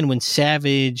began when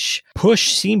Savage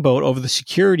pushed Steamboat over the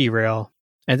security rail.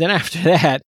 And then after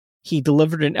that, he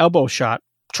delivered an elbow shot,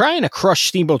 trying to crush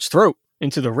Steamboat's throat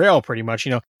into the rail pretty much,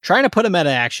 trying to put him out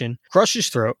of action, crush his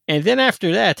throat. And then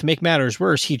after that, to make matters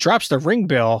worse, he drops the ring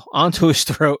bell onto his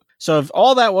throat. So if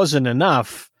all that wasn't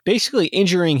enough, basically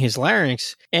injuring his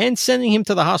larynx and sending him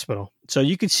to the hospital. So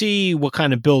you could see what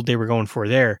kind of build they were going for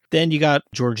there. Then you got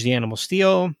George the Animal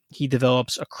Steele. He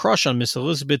develops a crush on Miss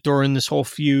Elizabeth during this whole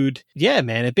feud. Yeah,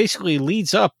 man, it basically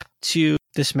leads up to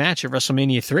this match at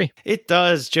WrestleMania 3. It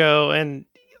does, Joe. And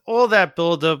all that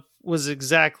buildup was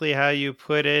exactly how you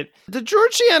put it. The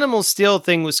George the Animal Steele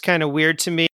thing was kind of weird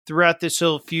to me. Throughout this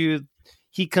whole feud,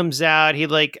 he comes out, he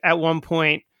at one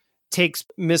point takes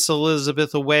Miss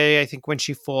Elizabeth away, I think when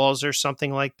she falls or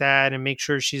something like that, and makes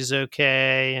sure she's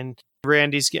okay. And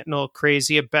Randy's getting all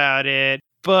crazy about it.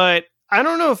 But I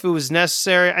don't know if it was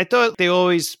necessary. I thought they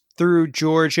always threw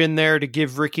George in there to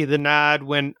give Ricky the nod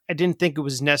when I didn't think it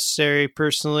was necessary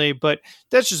personally, but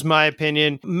that's just my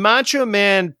opinion. Macho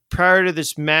Man, prior to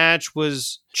this match,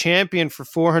 was champion for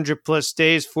 400 plus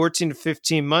days, 14 to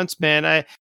 15 months, man.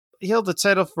 He held the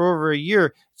title for over a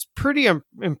year. It's pretty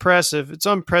impressive. It's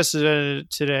unprecedented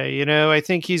today. I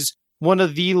think he's one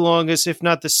of the longest, if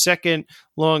not the second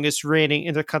longest reigning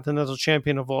Intercontinental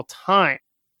Champion of all time.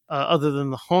 Other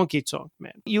than the Honky Tonk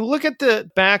Man. You look at the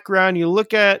background, you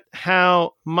look at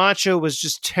how Macho was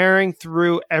just tearing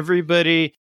through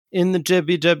everybody in the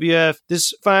WWF.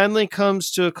 This finally comes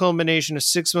to a culmination, a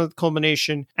 6-month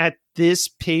culmination at this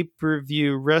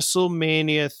pay-per-view,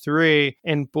 WrestleMania 3.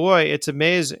 And boy, it's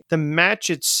amazing. The match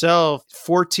itself,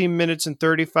 14 minutes and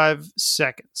 35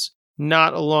 seconds.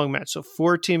 Not a long match. So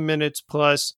 14 minutes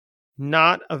plus.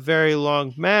 Not a very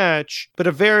long match, but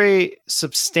a very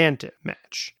substantive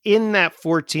match. In that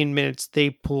 14 minutes,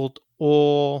 they pulled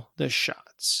all the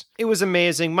shots. It was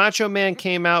amazing. Macho Man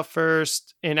came out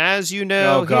first. And as you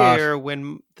know here,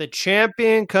 when the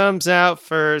champion comes out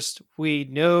first, we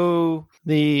know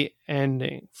the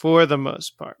ending for the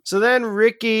most part. So then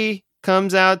Ricky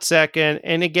comes out second.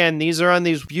 And again, these are on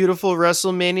these beautiful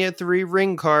WrestleMania 3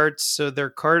 ring carts. So they're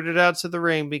carted out to the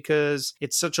ring because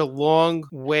it's such a long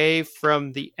way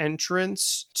from the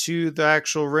entrance to the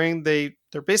actual ring.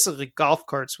 They're basically golf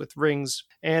carts with rings.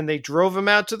 And they drove him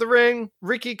out to the ring.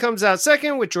 Ricky comes out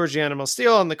second with George the Animal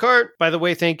Steele on the cart. By the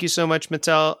way, thank you so much,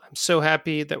 Mattel. I'm so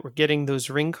happy that we're getting those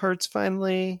ring carts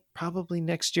finally. Probably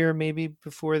next year, maybe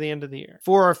before the end of the year,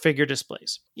 for our figure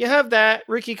displays. You have that.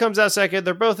 Ricky comes out second.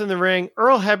 They're both in the ring.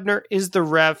 Earl Hebner is the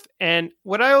ref. And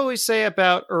what I always say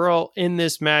about Earl in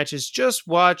this match is just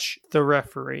watch the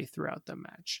referee throughout the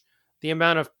match. The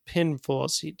amount of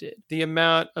pinfalls he did, the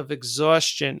amount of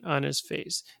exhaustion on his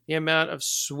face, the amount of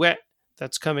sweat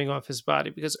that's coming off his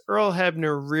body, because Earl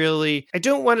Hebner really, I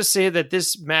don't want to say that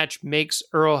this match makes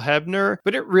Earl Hebner,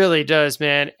 but it really does,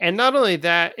 man. And not only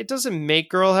that, it doesn't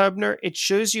make Earl Hebner, it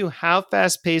shows you how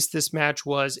fast-paced this match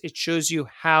was. It shows you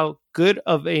how good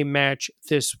of a match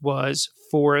this was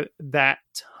for that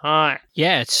time.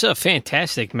 Yeah, it's a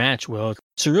fantastic match, Will.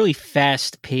 It's a really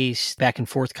fast-paced,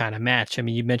 back-and-forth kind of match. I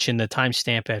mean, you mentioned the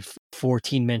timestamp at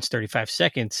 14 minutes, 35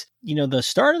 seconds. The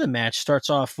start of the match starts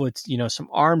off with, some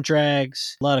arm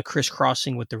drags, a lot of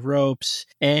crisscrossing with the ropes,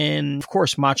 and of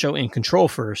course, Macho in control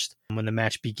first when the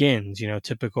match begins,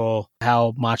 typical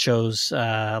how Macho's,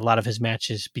 a lot of his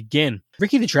matches begin.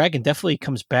 Ricky the Dragon definitely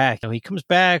comes back. He comes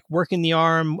back working the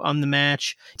arm on the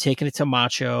match, taking it to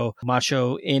Macho.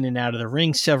 Macho in and out of the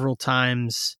ring several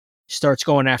times. Starts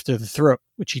going after the throat,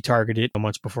 which he targeted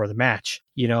months before the match.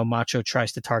 Macho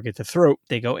tries to target the throat.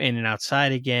 They go in and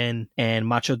outside again, and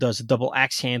Macho does a double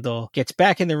axe handle, gets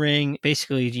back in the ring,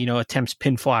 basically, attempts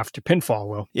pinfall after pinfall,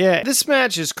 Will. Yeah, this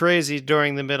match is crazy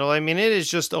during the middle. I mean, it is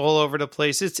just all over the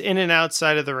place. It's in and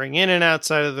outside of the ring, in and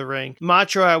outside of the ring.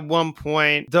 Macho at one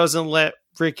point doesn't let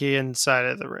Ricky inside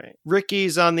of the ring.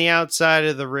 Ricky's on the outside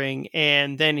of the ring,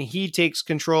 and then he takes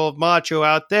control of Macho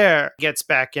out there, gets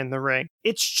back in the ring.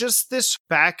 It's just this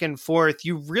back and forth.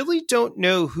 You really don't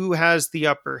know who has the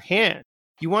upper hand.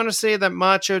 You want to say that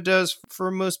Macho does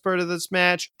for most part of this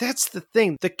match? That's the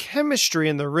thing. The chemistry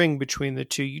in the ring between the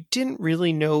two, you didn't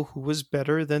really know who was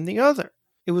better than the other.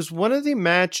 It was one of the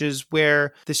matches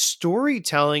where the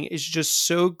storytelling is just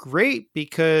so great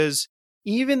because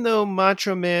even though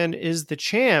Macho Man is the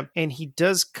champ and he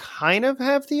does kind of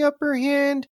have the upper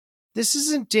hand, this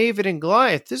isn't David and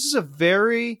Goliath. This is a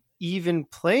very even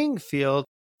playing field,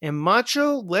 and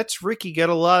Macho lets Ricky get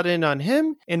a lot in on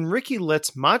him, and Ricky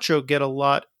lets Macho get a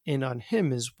lot in on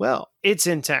him as well. It's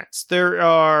intense. There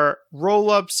are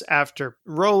roll-ups after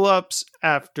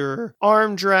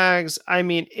arm drags. I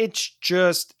mean, it's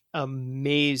just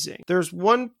amazing. There's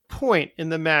one point in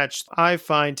the match I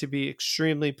find to be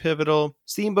extremely pivotal.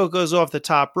 Steamboat goes off the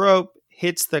top rope,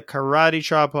 hits the karate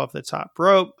chop off the top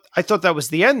rope. I thought that was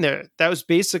the end there. That was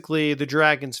basically the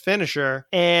Dragon's finisher.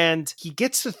 And he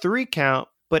gets the 3 count,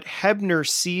 but Hebner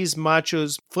sees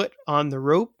Macho's foot on the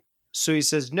rope. So he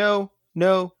says, no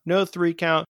 3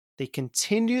 count. They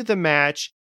continue the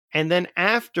match. And then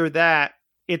after that,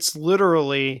 it's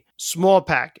literally small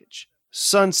package,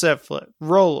 sunset flip,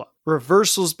 roll up,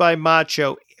 reversals by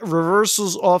Macho,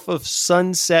 reversals off of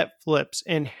sunset flips,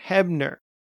 and Hebner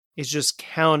is just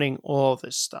counting all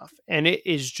this stuff. And it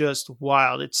is just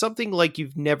wild. It's something like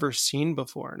you've never seen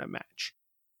before in a match.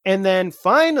 And then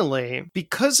finally,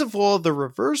 because of all the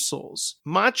reversals,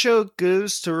 Macho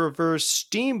goes to reverse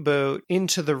Steamboat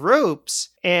into the ropes,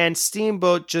 and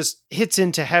Steamboat just hits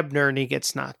into Hebner and he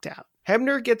gets knocked out.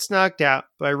 Hebner gets knocked out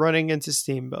by running into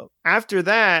Steamboat. After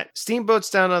that,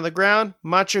 Steamboat's down on the ground.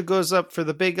 Macho goes up for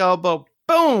the big elbow.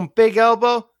 Boom! Big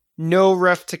elbow. No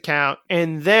ref to count.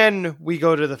 And then we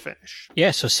go to the finish.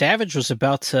 Yeah, so Savage was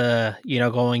about to,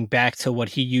 going back to what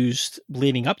he used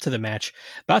leading up to the match,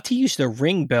 about to use the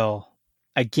ring bell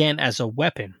again as a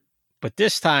weapon. But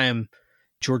this time,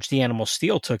 George the Animal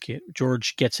Steele took it.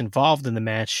 George gets involved in the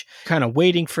match, kind of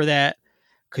waiting for that.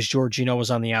 Because George,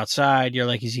 was on the outside. You're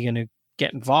like, is he going to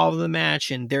get involved in the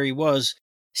match? And there he was,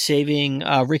 saving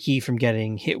Ricky from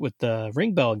getting hit with the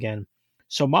ring bell again.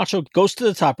 So Macho goes to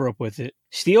the top rope with it.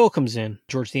 Steele comes in,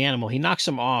 George the Animal. He knocks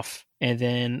him off. And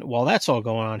then while that's all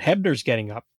going on, Hebner's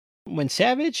getting up. When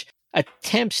Savage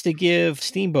attempts to give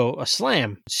Steamboat a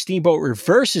slam, Steamboat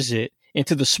reverses it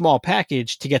into the small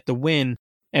package to get the win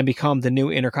and become the new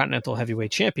Intercontinental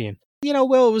Heavyweight Champion.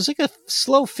 Will, it was like a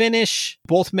slow finish.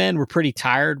 Both men were pretty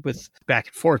tired with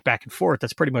back and forth.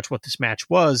 That's pretty much what this match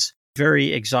was.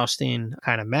 Very exhausting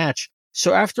kind of match.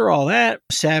 So after all that,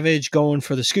 Savage going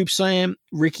for the scoop slam,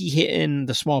 Ricky hitting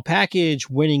the small package,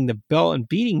 winning the belt and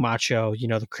beating Macho.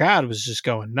 The crowd was just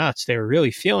going nuts. They were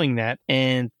really feeling that.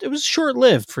 And it was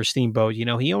short-lived for Steamboat.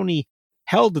 He only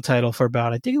held the title for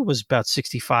about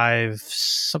 65,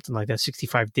 something like that,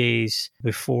 65 days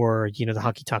before, the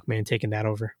Honky Tonk Man taking that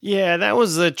over. Yeah, that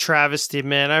was a travesty,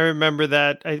 man. I remember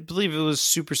that. I believe it was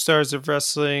Superstars of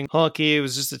Wrestling. Honky, it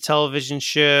was just a television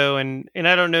show. And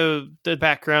I don't know the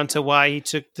background to why he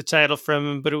took the title from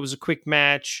him, but it was a quick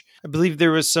match. I believe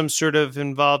there was some sort of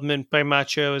involvement by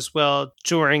Macho as well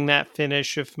during that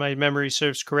finish, if my memory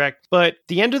serves correct. But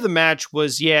the end of the match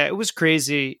was, it was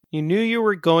crazy. You knew you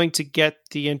were going to get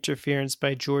the interference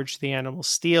by George the Animal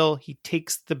Steele. He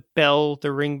takes the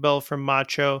ring bell from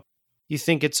Macho. You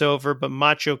think it's over, but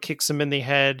Macho kicks him in the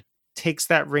head, takes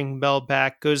that ring bell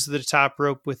back, goes to the top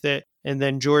rope with it, and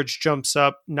then George jumps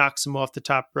up, knocks him off the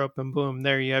top rope, and boom,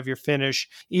 there you have your finish.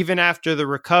 Even after the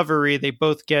recovery, they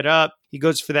both get up. he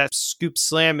goes for that scoop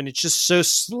slam, and it's just so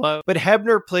slow. But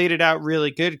Hebner played it out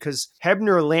really good because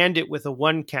Hebner landed with a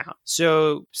 1 count.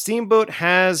 So Steamboat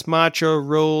has Macho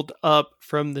rolled up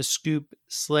from the scoop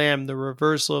slam, the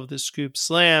reversal of the scoop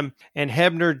slam, and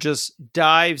Hebner just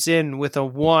dives in with a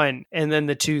 1 and then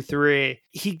the 2-3.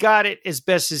 He got it as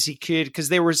best as he could because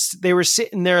they were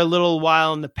sitting there a little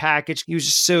while in the package. He was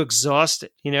just so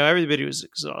exhausted. Everybody was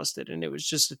exhausted, and it was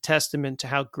just a testament to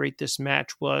how great this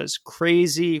match was.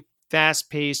 Crazy,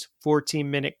 fast-paced,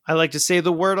 14-minute. I like to say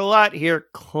the word a lot here,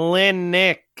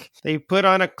 clinic. They put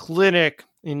on a clinic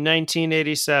in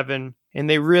 1987, and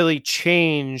they really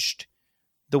changed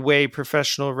the way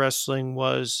professional wrestling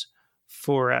was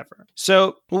forever.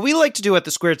 So what we like to do at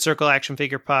the Squared Circle Action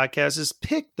Figure Podcast is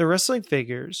pick the wrestling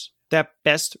figures that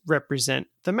best represent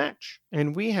the match.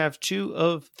 And we have 2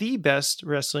 of the best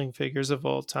wrestling figures of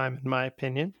all time, in my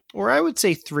opinion. Or I would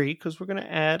say 3, because we're going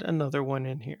to add another one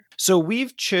in here. So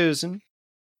we've chosen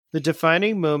the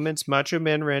Defining Moments Macho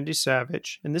Man Randy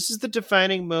Savage, and this is the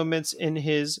Defining Moments in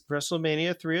his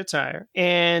WrestleMania 3 attire,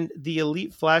 and the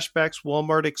Elite Flashbacks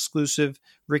Walmart exclusive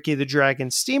Ricky the Dragon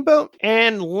Steamboat.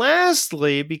 And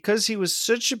lastly, because he was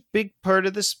such a big part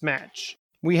of this match,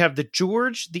 we have the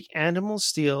George the Animal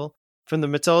Steele from the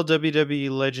Mattel WWE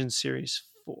Legends Series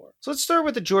 4. So let's start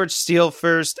with the George Steele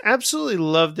first. Absolutely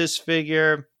love this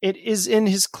figure. It is in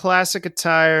his classic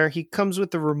attire. He comes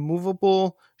with a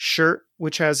removable shirt,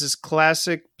 which has his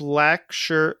classic black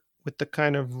shirt with the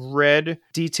kind of red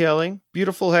detailing.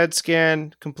 Beautiful head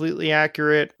scan, completely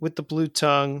accurate with the blue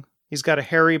tongue. He's got a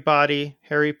hairy body,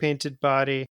 hairy painted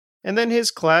body. And then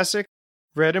his classic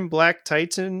red and black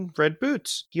tights and red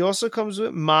boots. He also comes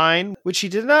with Mine, which he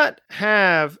did not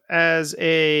have as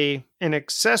an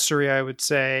accessory, I would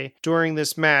say, during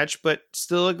this match, but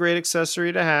still a great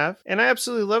accessory to have. And I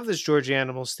absolutely love this George the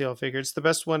Animal Steele figure. It's the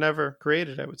best one ever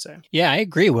created, I would say. Yeah, I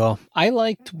agree, Will. I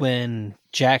liked when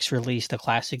Jakks released the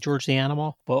classic George the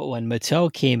Animal, but when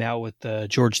Mattel came out with the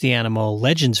George the Animal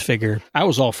Legends figure, I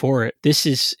was all for it. This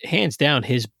is hands down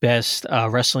his best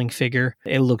wrestling figure.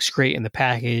 It looks great in the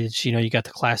package. You got the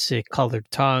classic colored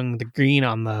tongue. The green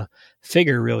on the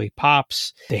figure really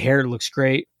pops. The hair looks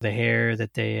great. The hair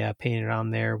that they painted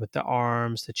on there with the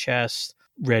arms, the chest,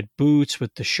 red boots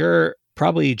with the shirt.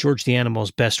 Probably George the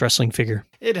Animal's best wrestling figure.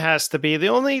 It has to be. The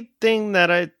only thing that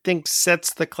I think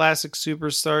sets the classic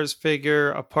Superstars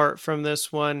figure apart from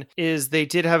this one is they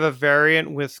did have a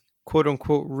variant with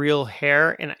quote-unquote real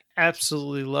hair, and I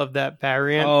absolutely love that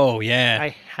variant. Oh, yeah.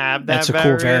 I have that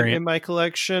cool variant in my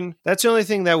collection. That's the only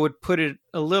thing that would put it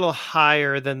a little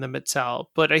higher than the Mattel,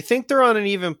 but I think they're on an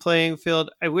even playing field.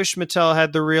 I wish Mattel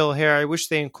had the real hair. I wish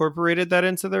they incorporated that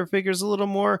into their figures a little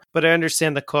more, but I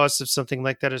understand the cost of something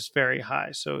like that is very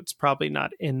high, so it's probably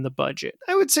not in the budget.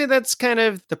 I would say that's kind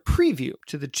of the preview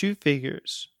to the 2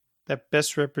 figures that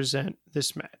best represent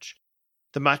this match.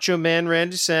 The Macho Man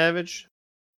Randy Savage,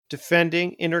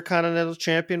 defending Intercontinental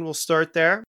Champion. We'll start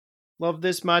there. Love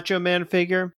this Macho Man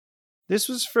figure. This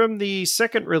was from the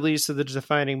second release of the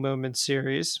Defining Moments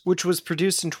series, which was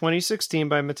produced in 2016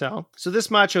 by Mattel. So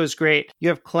this Macho is great. You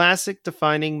have classic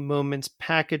Defining Moments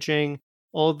packaging,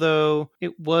 although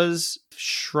it was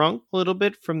shrunk a little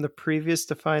bit from the previous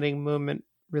Defining Moment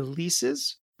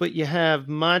releases. But you have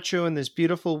Macho in this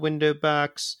beautiful window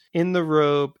box, in the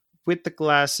robe, with the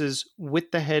glasses,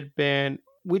 with the headband,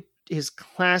 with his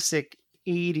classic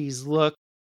 80s look.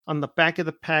 On the back of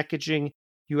the packaging,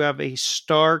 you have a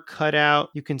star cut out.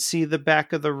 You can see the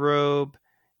back of the robe.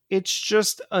 It's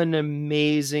just an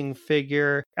amazing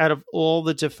figure. Out of all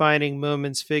the Defining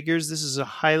Moments figures, this is a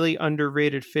highly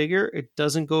underrated figure. It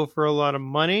doesn't go for a lot of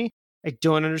money. I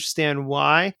don't understand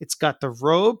why. It's got the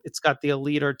robe. It's got the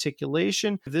elite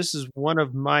articulation. This is one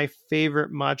of my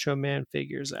favorite Macho Man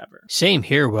figures ever. Same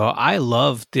here, Will. I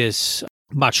love this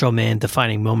Macho Man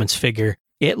Defining Moments figure.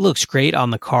 It looks great on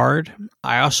the card.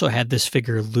 I also had this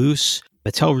figure loose.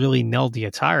 Mattel really nailed the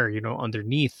attire,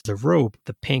 underneath the robe,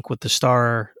 the pink with the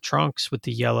star trunks with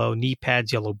the yellow knee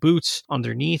pads, yellow boots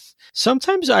underneath.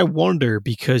 Sometimes I wonder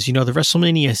because, the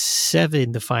WrestleMania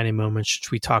 7 Defining Moments,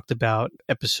 which we talked about,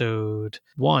 episode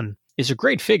 1, is a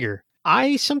great figure.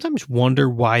 I sometimes wonder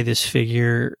why this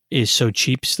figure is so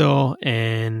cheap still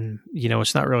and,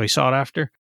 it's not really sought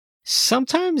after.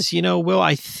 Sometimes, Will,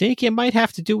 I think it might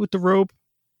have to do with the robe.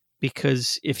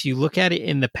 Because if you look at it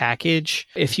in the package,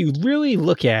 if you really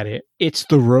look at it, it's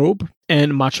the robe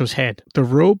and Macho's head. The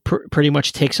robe pretty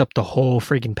much takes up the whole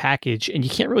friggin' package, and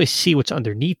you can't really see what's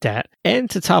underneath that.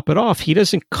 And to top it off, he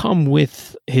doesn't come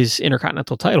with his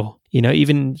Intercontinental title.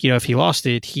 Even, if he lost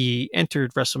it, he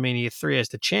entered WrestleMania 3 as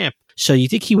the champ. So you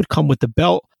think he would come with the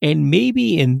belt. And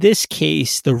maybe in this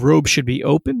case, the robe should be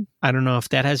open. I don't know if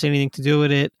that has anything to do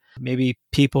with it. Maybe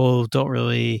people don't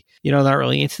really, not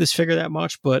really into this figure that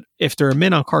much. But if they're a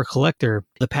mint on card collector,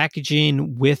 the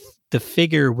packaging with the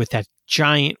figure with that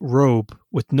giant robe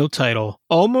with no title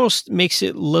almost makes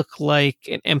it look like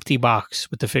an empty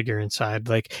box with the figure inside.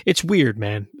 Like, it's weird,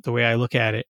 man, the way I look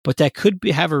at it. But that could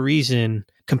have a reason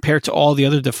compared to all the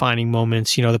other defining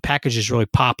moments. The packages really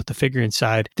pop with the figure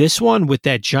inside. This one with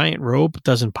that giant robe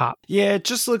doesn't pop. Yeah, it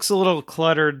just looks a little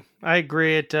cluttered. I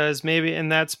agree it does.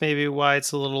 And that's maybe why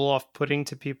it's a little off-putting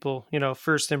to people,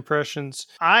 first impressions.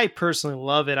 I personally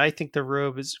love it. I think the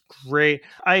robe is great.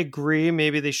 I agree.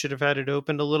 Maybe they should have had it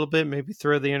opened a little bit, maybe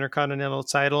throw the Intercontinental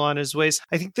title on his waist.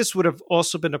 I think this would have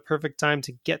also been a perfect time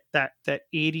to get that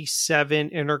 87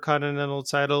 Intercontinental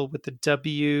title with the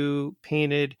W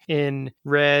painted in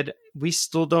red. We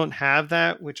still don't have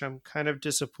that, which I'm kind of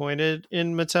disappointed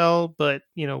in Mattel, but,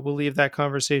 we'll leave that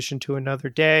conversation to another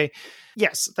day.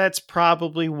 Yes, that's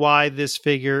probably why this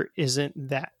figure isn't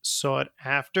that sought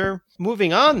after.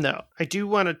 Moving on, though, I do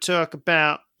want to talk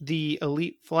about the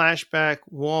Elite Flashback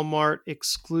Walmart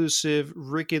exclusive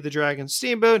Ricky the Dragon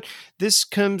Steamboat. This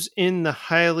comes in the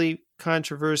highly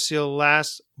controversial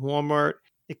last Walmart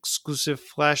exclusive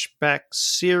flashback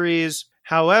series.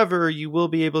 However, you will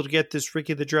be able to get this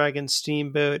Ricky the Dragon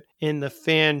Steamboat in the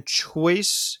Fan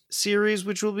Choice series,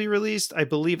 which will be released, I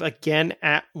believe, again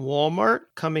at Walmart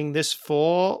coming this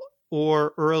fall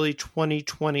or early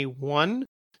 2021.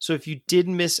 So if you did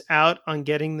miss out on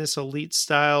getting this Elite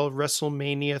style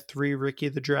WrestleMania 3 Ricky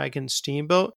the Dragon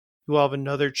Steamboat, you will have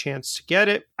another chance to get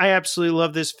it. I absolutely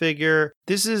love this figure.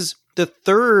 This is the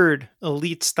third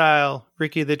Elite style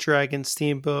Ricky the Dragon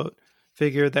Steamboat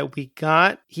figure that we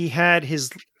got. He had his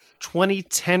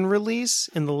 2010 release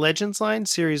in the Legends line,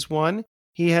 Series 1.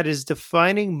 He had his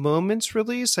Defining Moments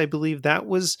release. I believe that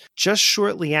was just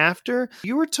shortly after.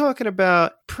 You were talking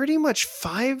about pretty much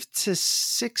 5 to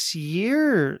 6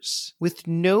 years with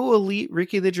no Elite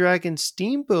Ricky the Dragon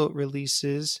Steamboat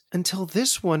releases until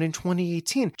this one in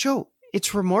 2018. Joe,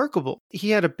 it's remarkable.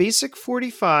 He had a basic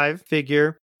 45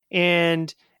 figure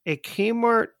and a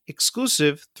Kmart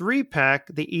exclusive 3-pack,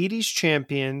 the 80s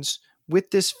Champions,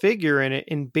 with this figure in it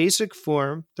in basic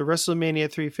form, the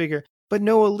WrestleMania 3 figure, but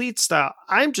no Elite style.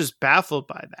 I'm just baffled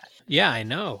by that. Yeah, I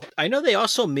know. I know they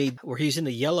also made where he's in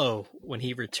the yellow when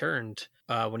he returned,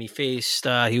 when he faced,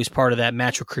 he was part of that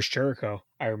match with Chris Jericho.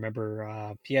 I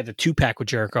remember he had the 2-pack with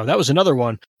Jericho. That was another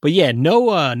one. But yeah,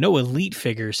 no Elite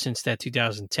figures since that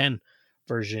 2010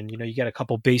 version. You got a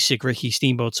couple basic Ricky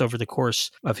Steamboats over the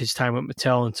course of his time with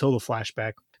Mattel until the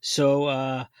flashback.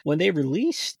 So when they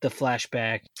released the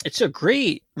flashback, it's a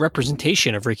great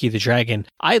representation of Ricky the Dragon.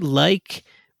 I like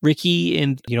Ricky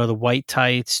in, the white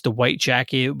tights, the white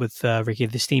jacket with Ricky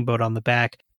the Steamboat on the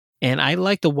back. And I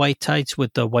like the white tights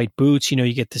with the white boots.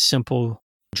 You get the simple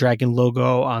dragon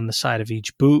logo on the side of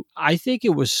each boot. I think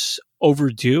it was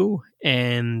overdue.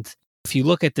 And if you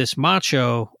look at this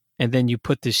Macho, and then you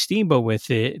put this Steamboat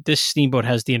with it. This Steamboat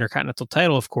has the Intercontinental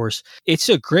title, of course. It's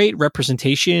a great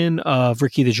representation of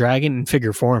Ricky the Dragon in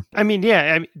figure form.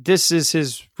 This is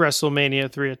his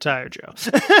WrestleMania 3 attire, Joe.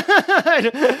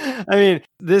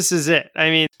 This is it.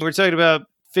 We're talking about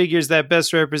figures that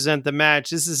best represent the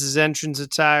match. This is his entrance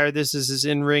attire. This is his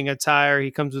in-ring attire. He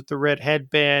comes with the red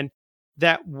headband.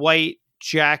 That white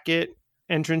jacket,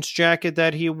 entrance jacket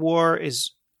that he wore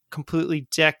is completely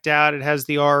decked out. It has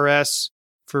the RS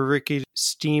for Ricky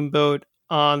Steamboat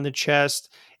on the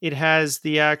chest. It has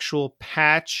the actual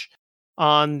patch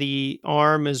on the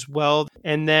arm as well.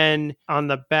 And then on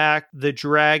the back, the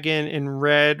dragon in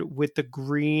red with the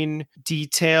green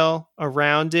detail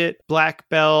around it. Black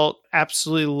belt.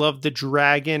 Absolutely love the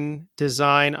dragon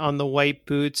design on the white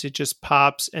boots. It just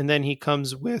pops. And then he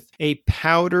comes with a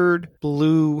powdered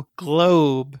blue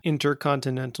globe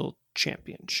Intercontinental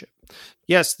Championship.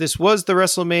 Yes, this was the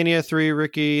WrestleMania 3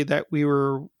 Ricky that we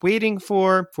were waiting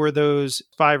for those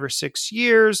 5 or 6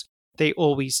 years. They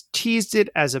always teased it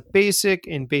as a basic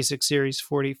in Basic Series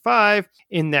 45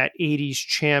 in that 80s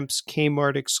Champs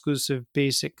Kmart exclusive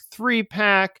Basic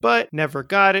 3-pack, but never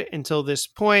got it until this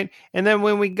point. And then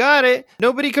when we got it,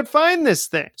 nobody could find this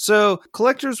thing. So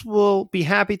collectors will be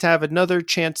happy to have another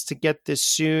chance to get this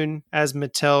soon, as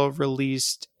Mattel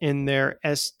released in their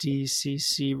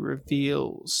SDCC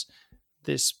reveals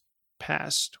this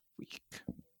past week.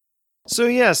 So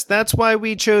yes, that's why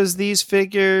we chose these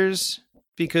figures,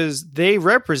 because they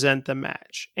represent the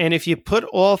match. And if you put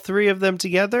all three of them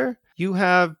together, you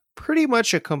have pretty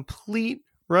much a complete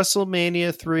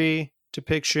WrestleMania 3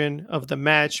 depiction of the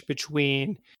match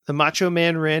between the Macho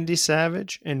Man Randy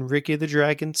Savage and Ricky the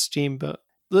Dragon Steamboat.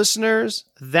 Listeners,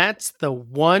 that's the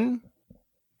 1,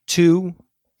 2,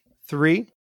 3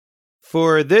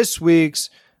 for this week's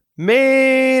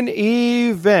main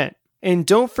event. And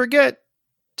don't forget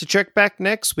to check back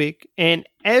next week, and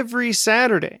every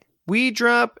Saturday we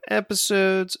drop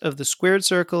episodes of the Squared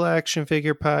Circle Action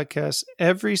Figure Podcast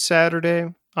every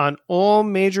Saturday on all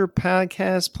major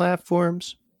podcast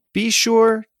platforms. Be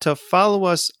sure to follow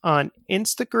us on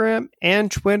Instagram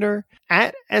and Twitter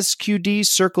at SQD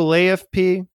Circle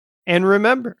AFP. And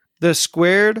remember, the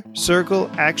Squared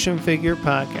Circle Action Figure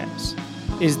Podcast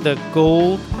is the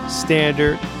gold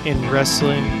standard in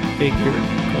wrestling figure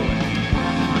collecting.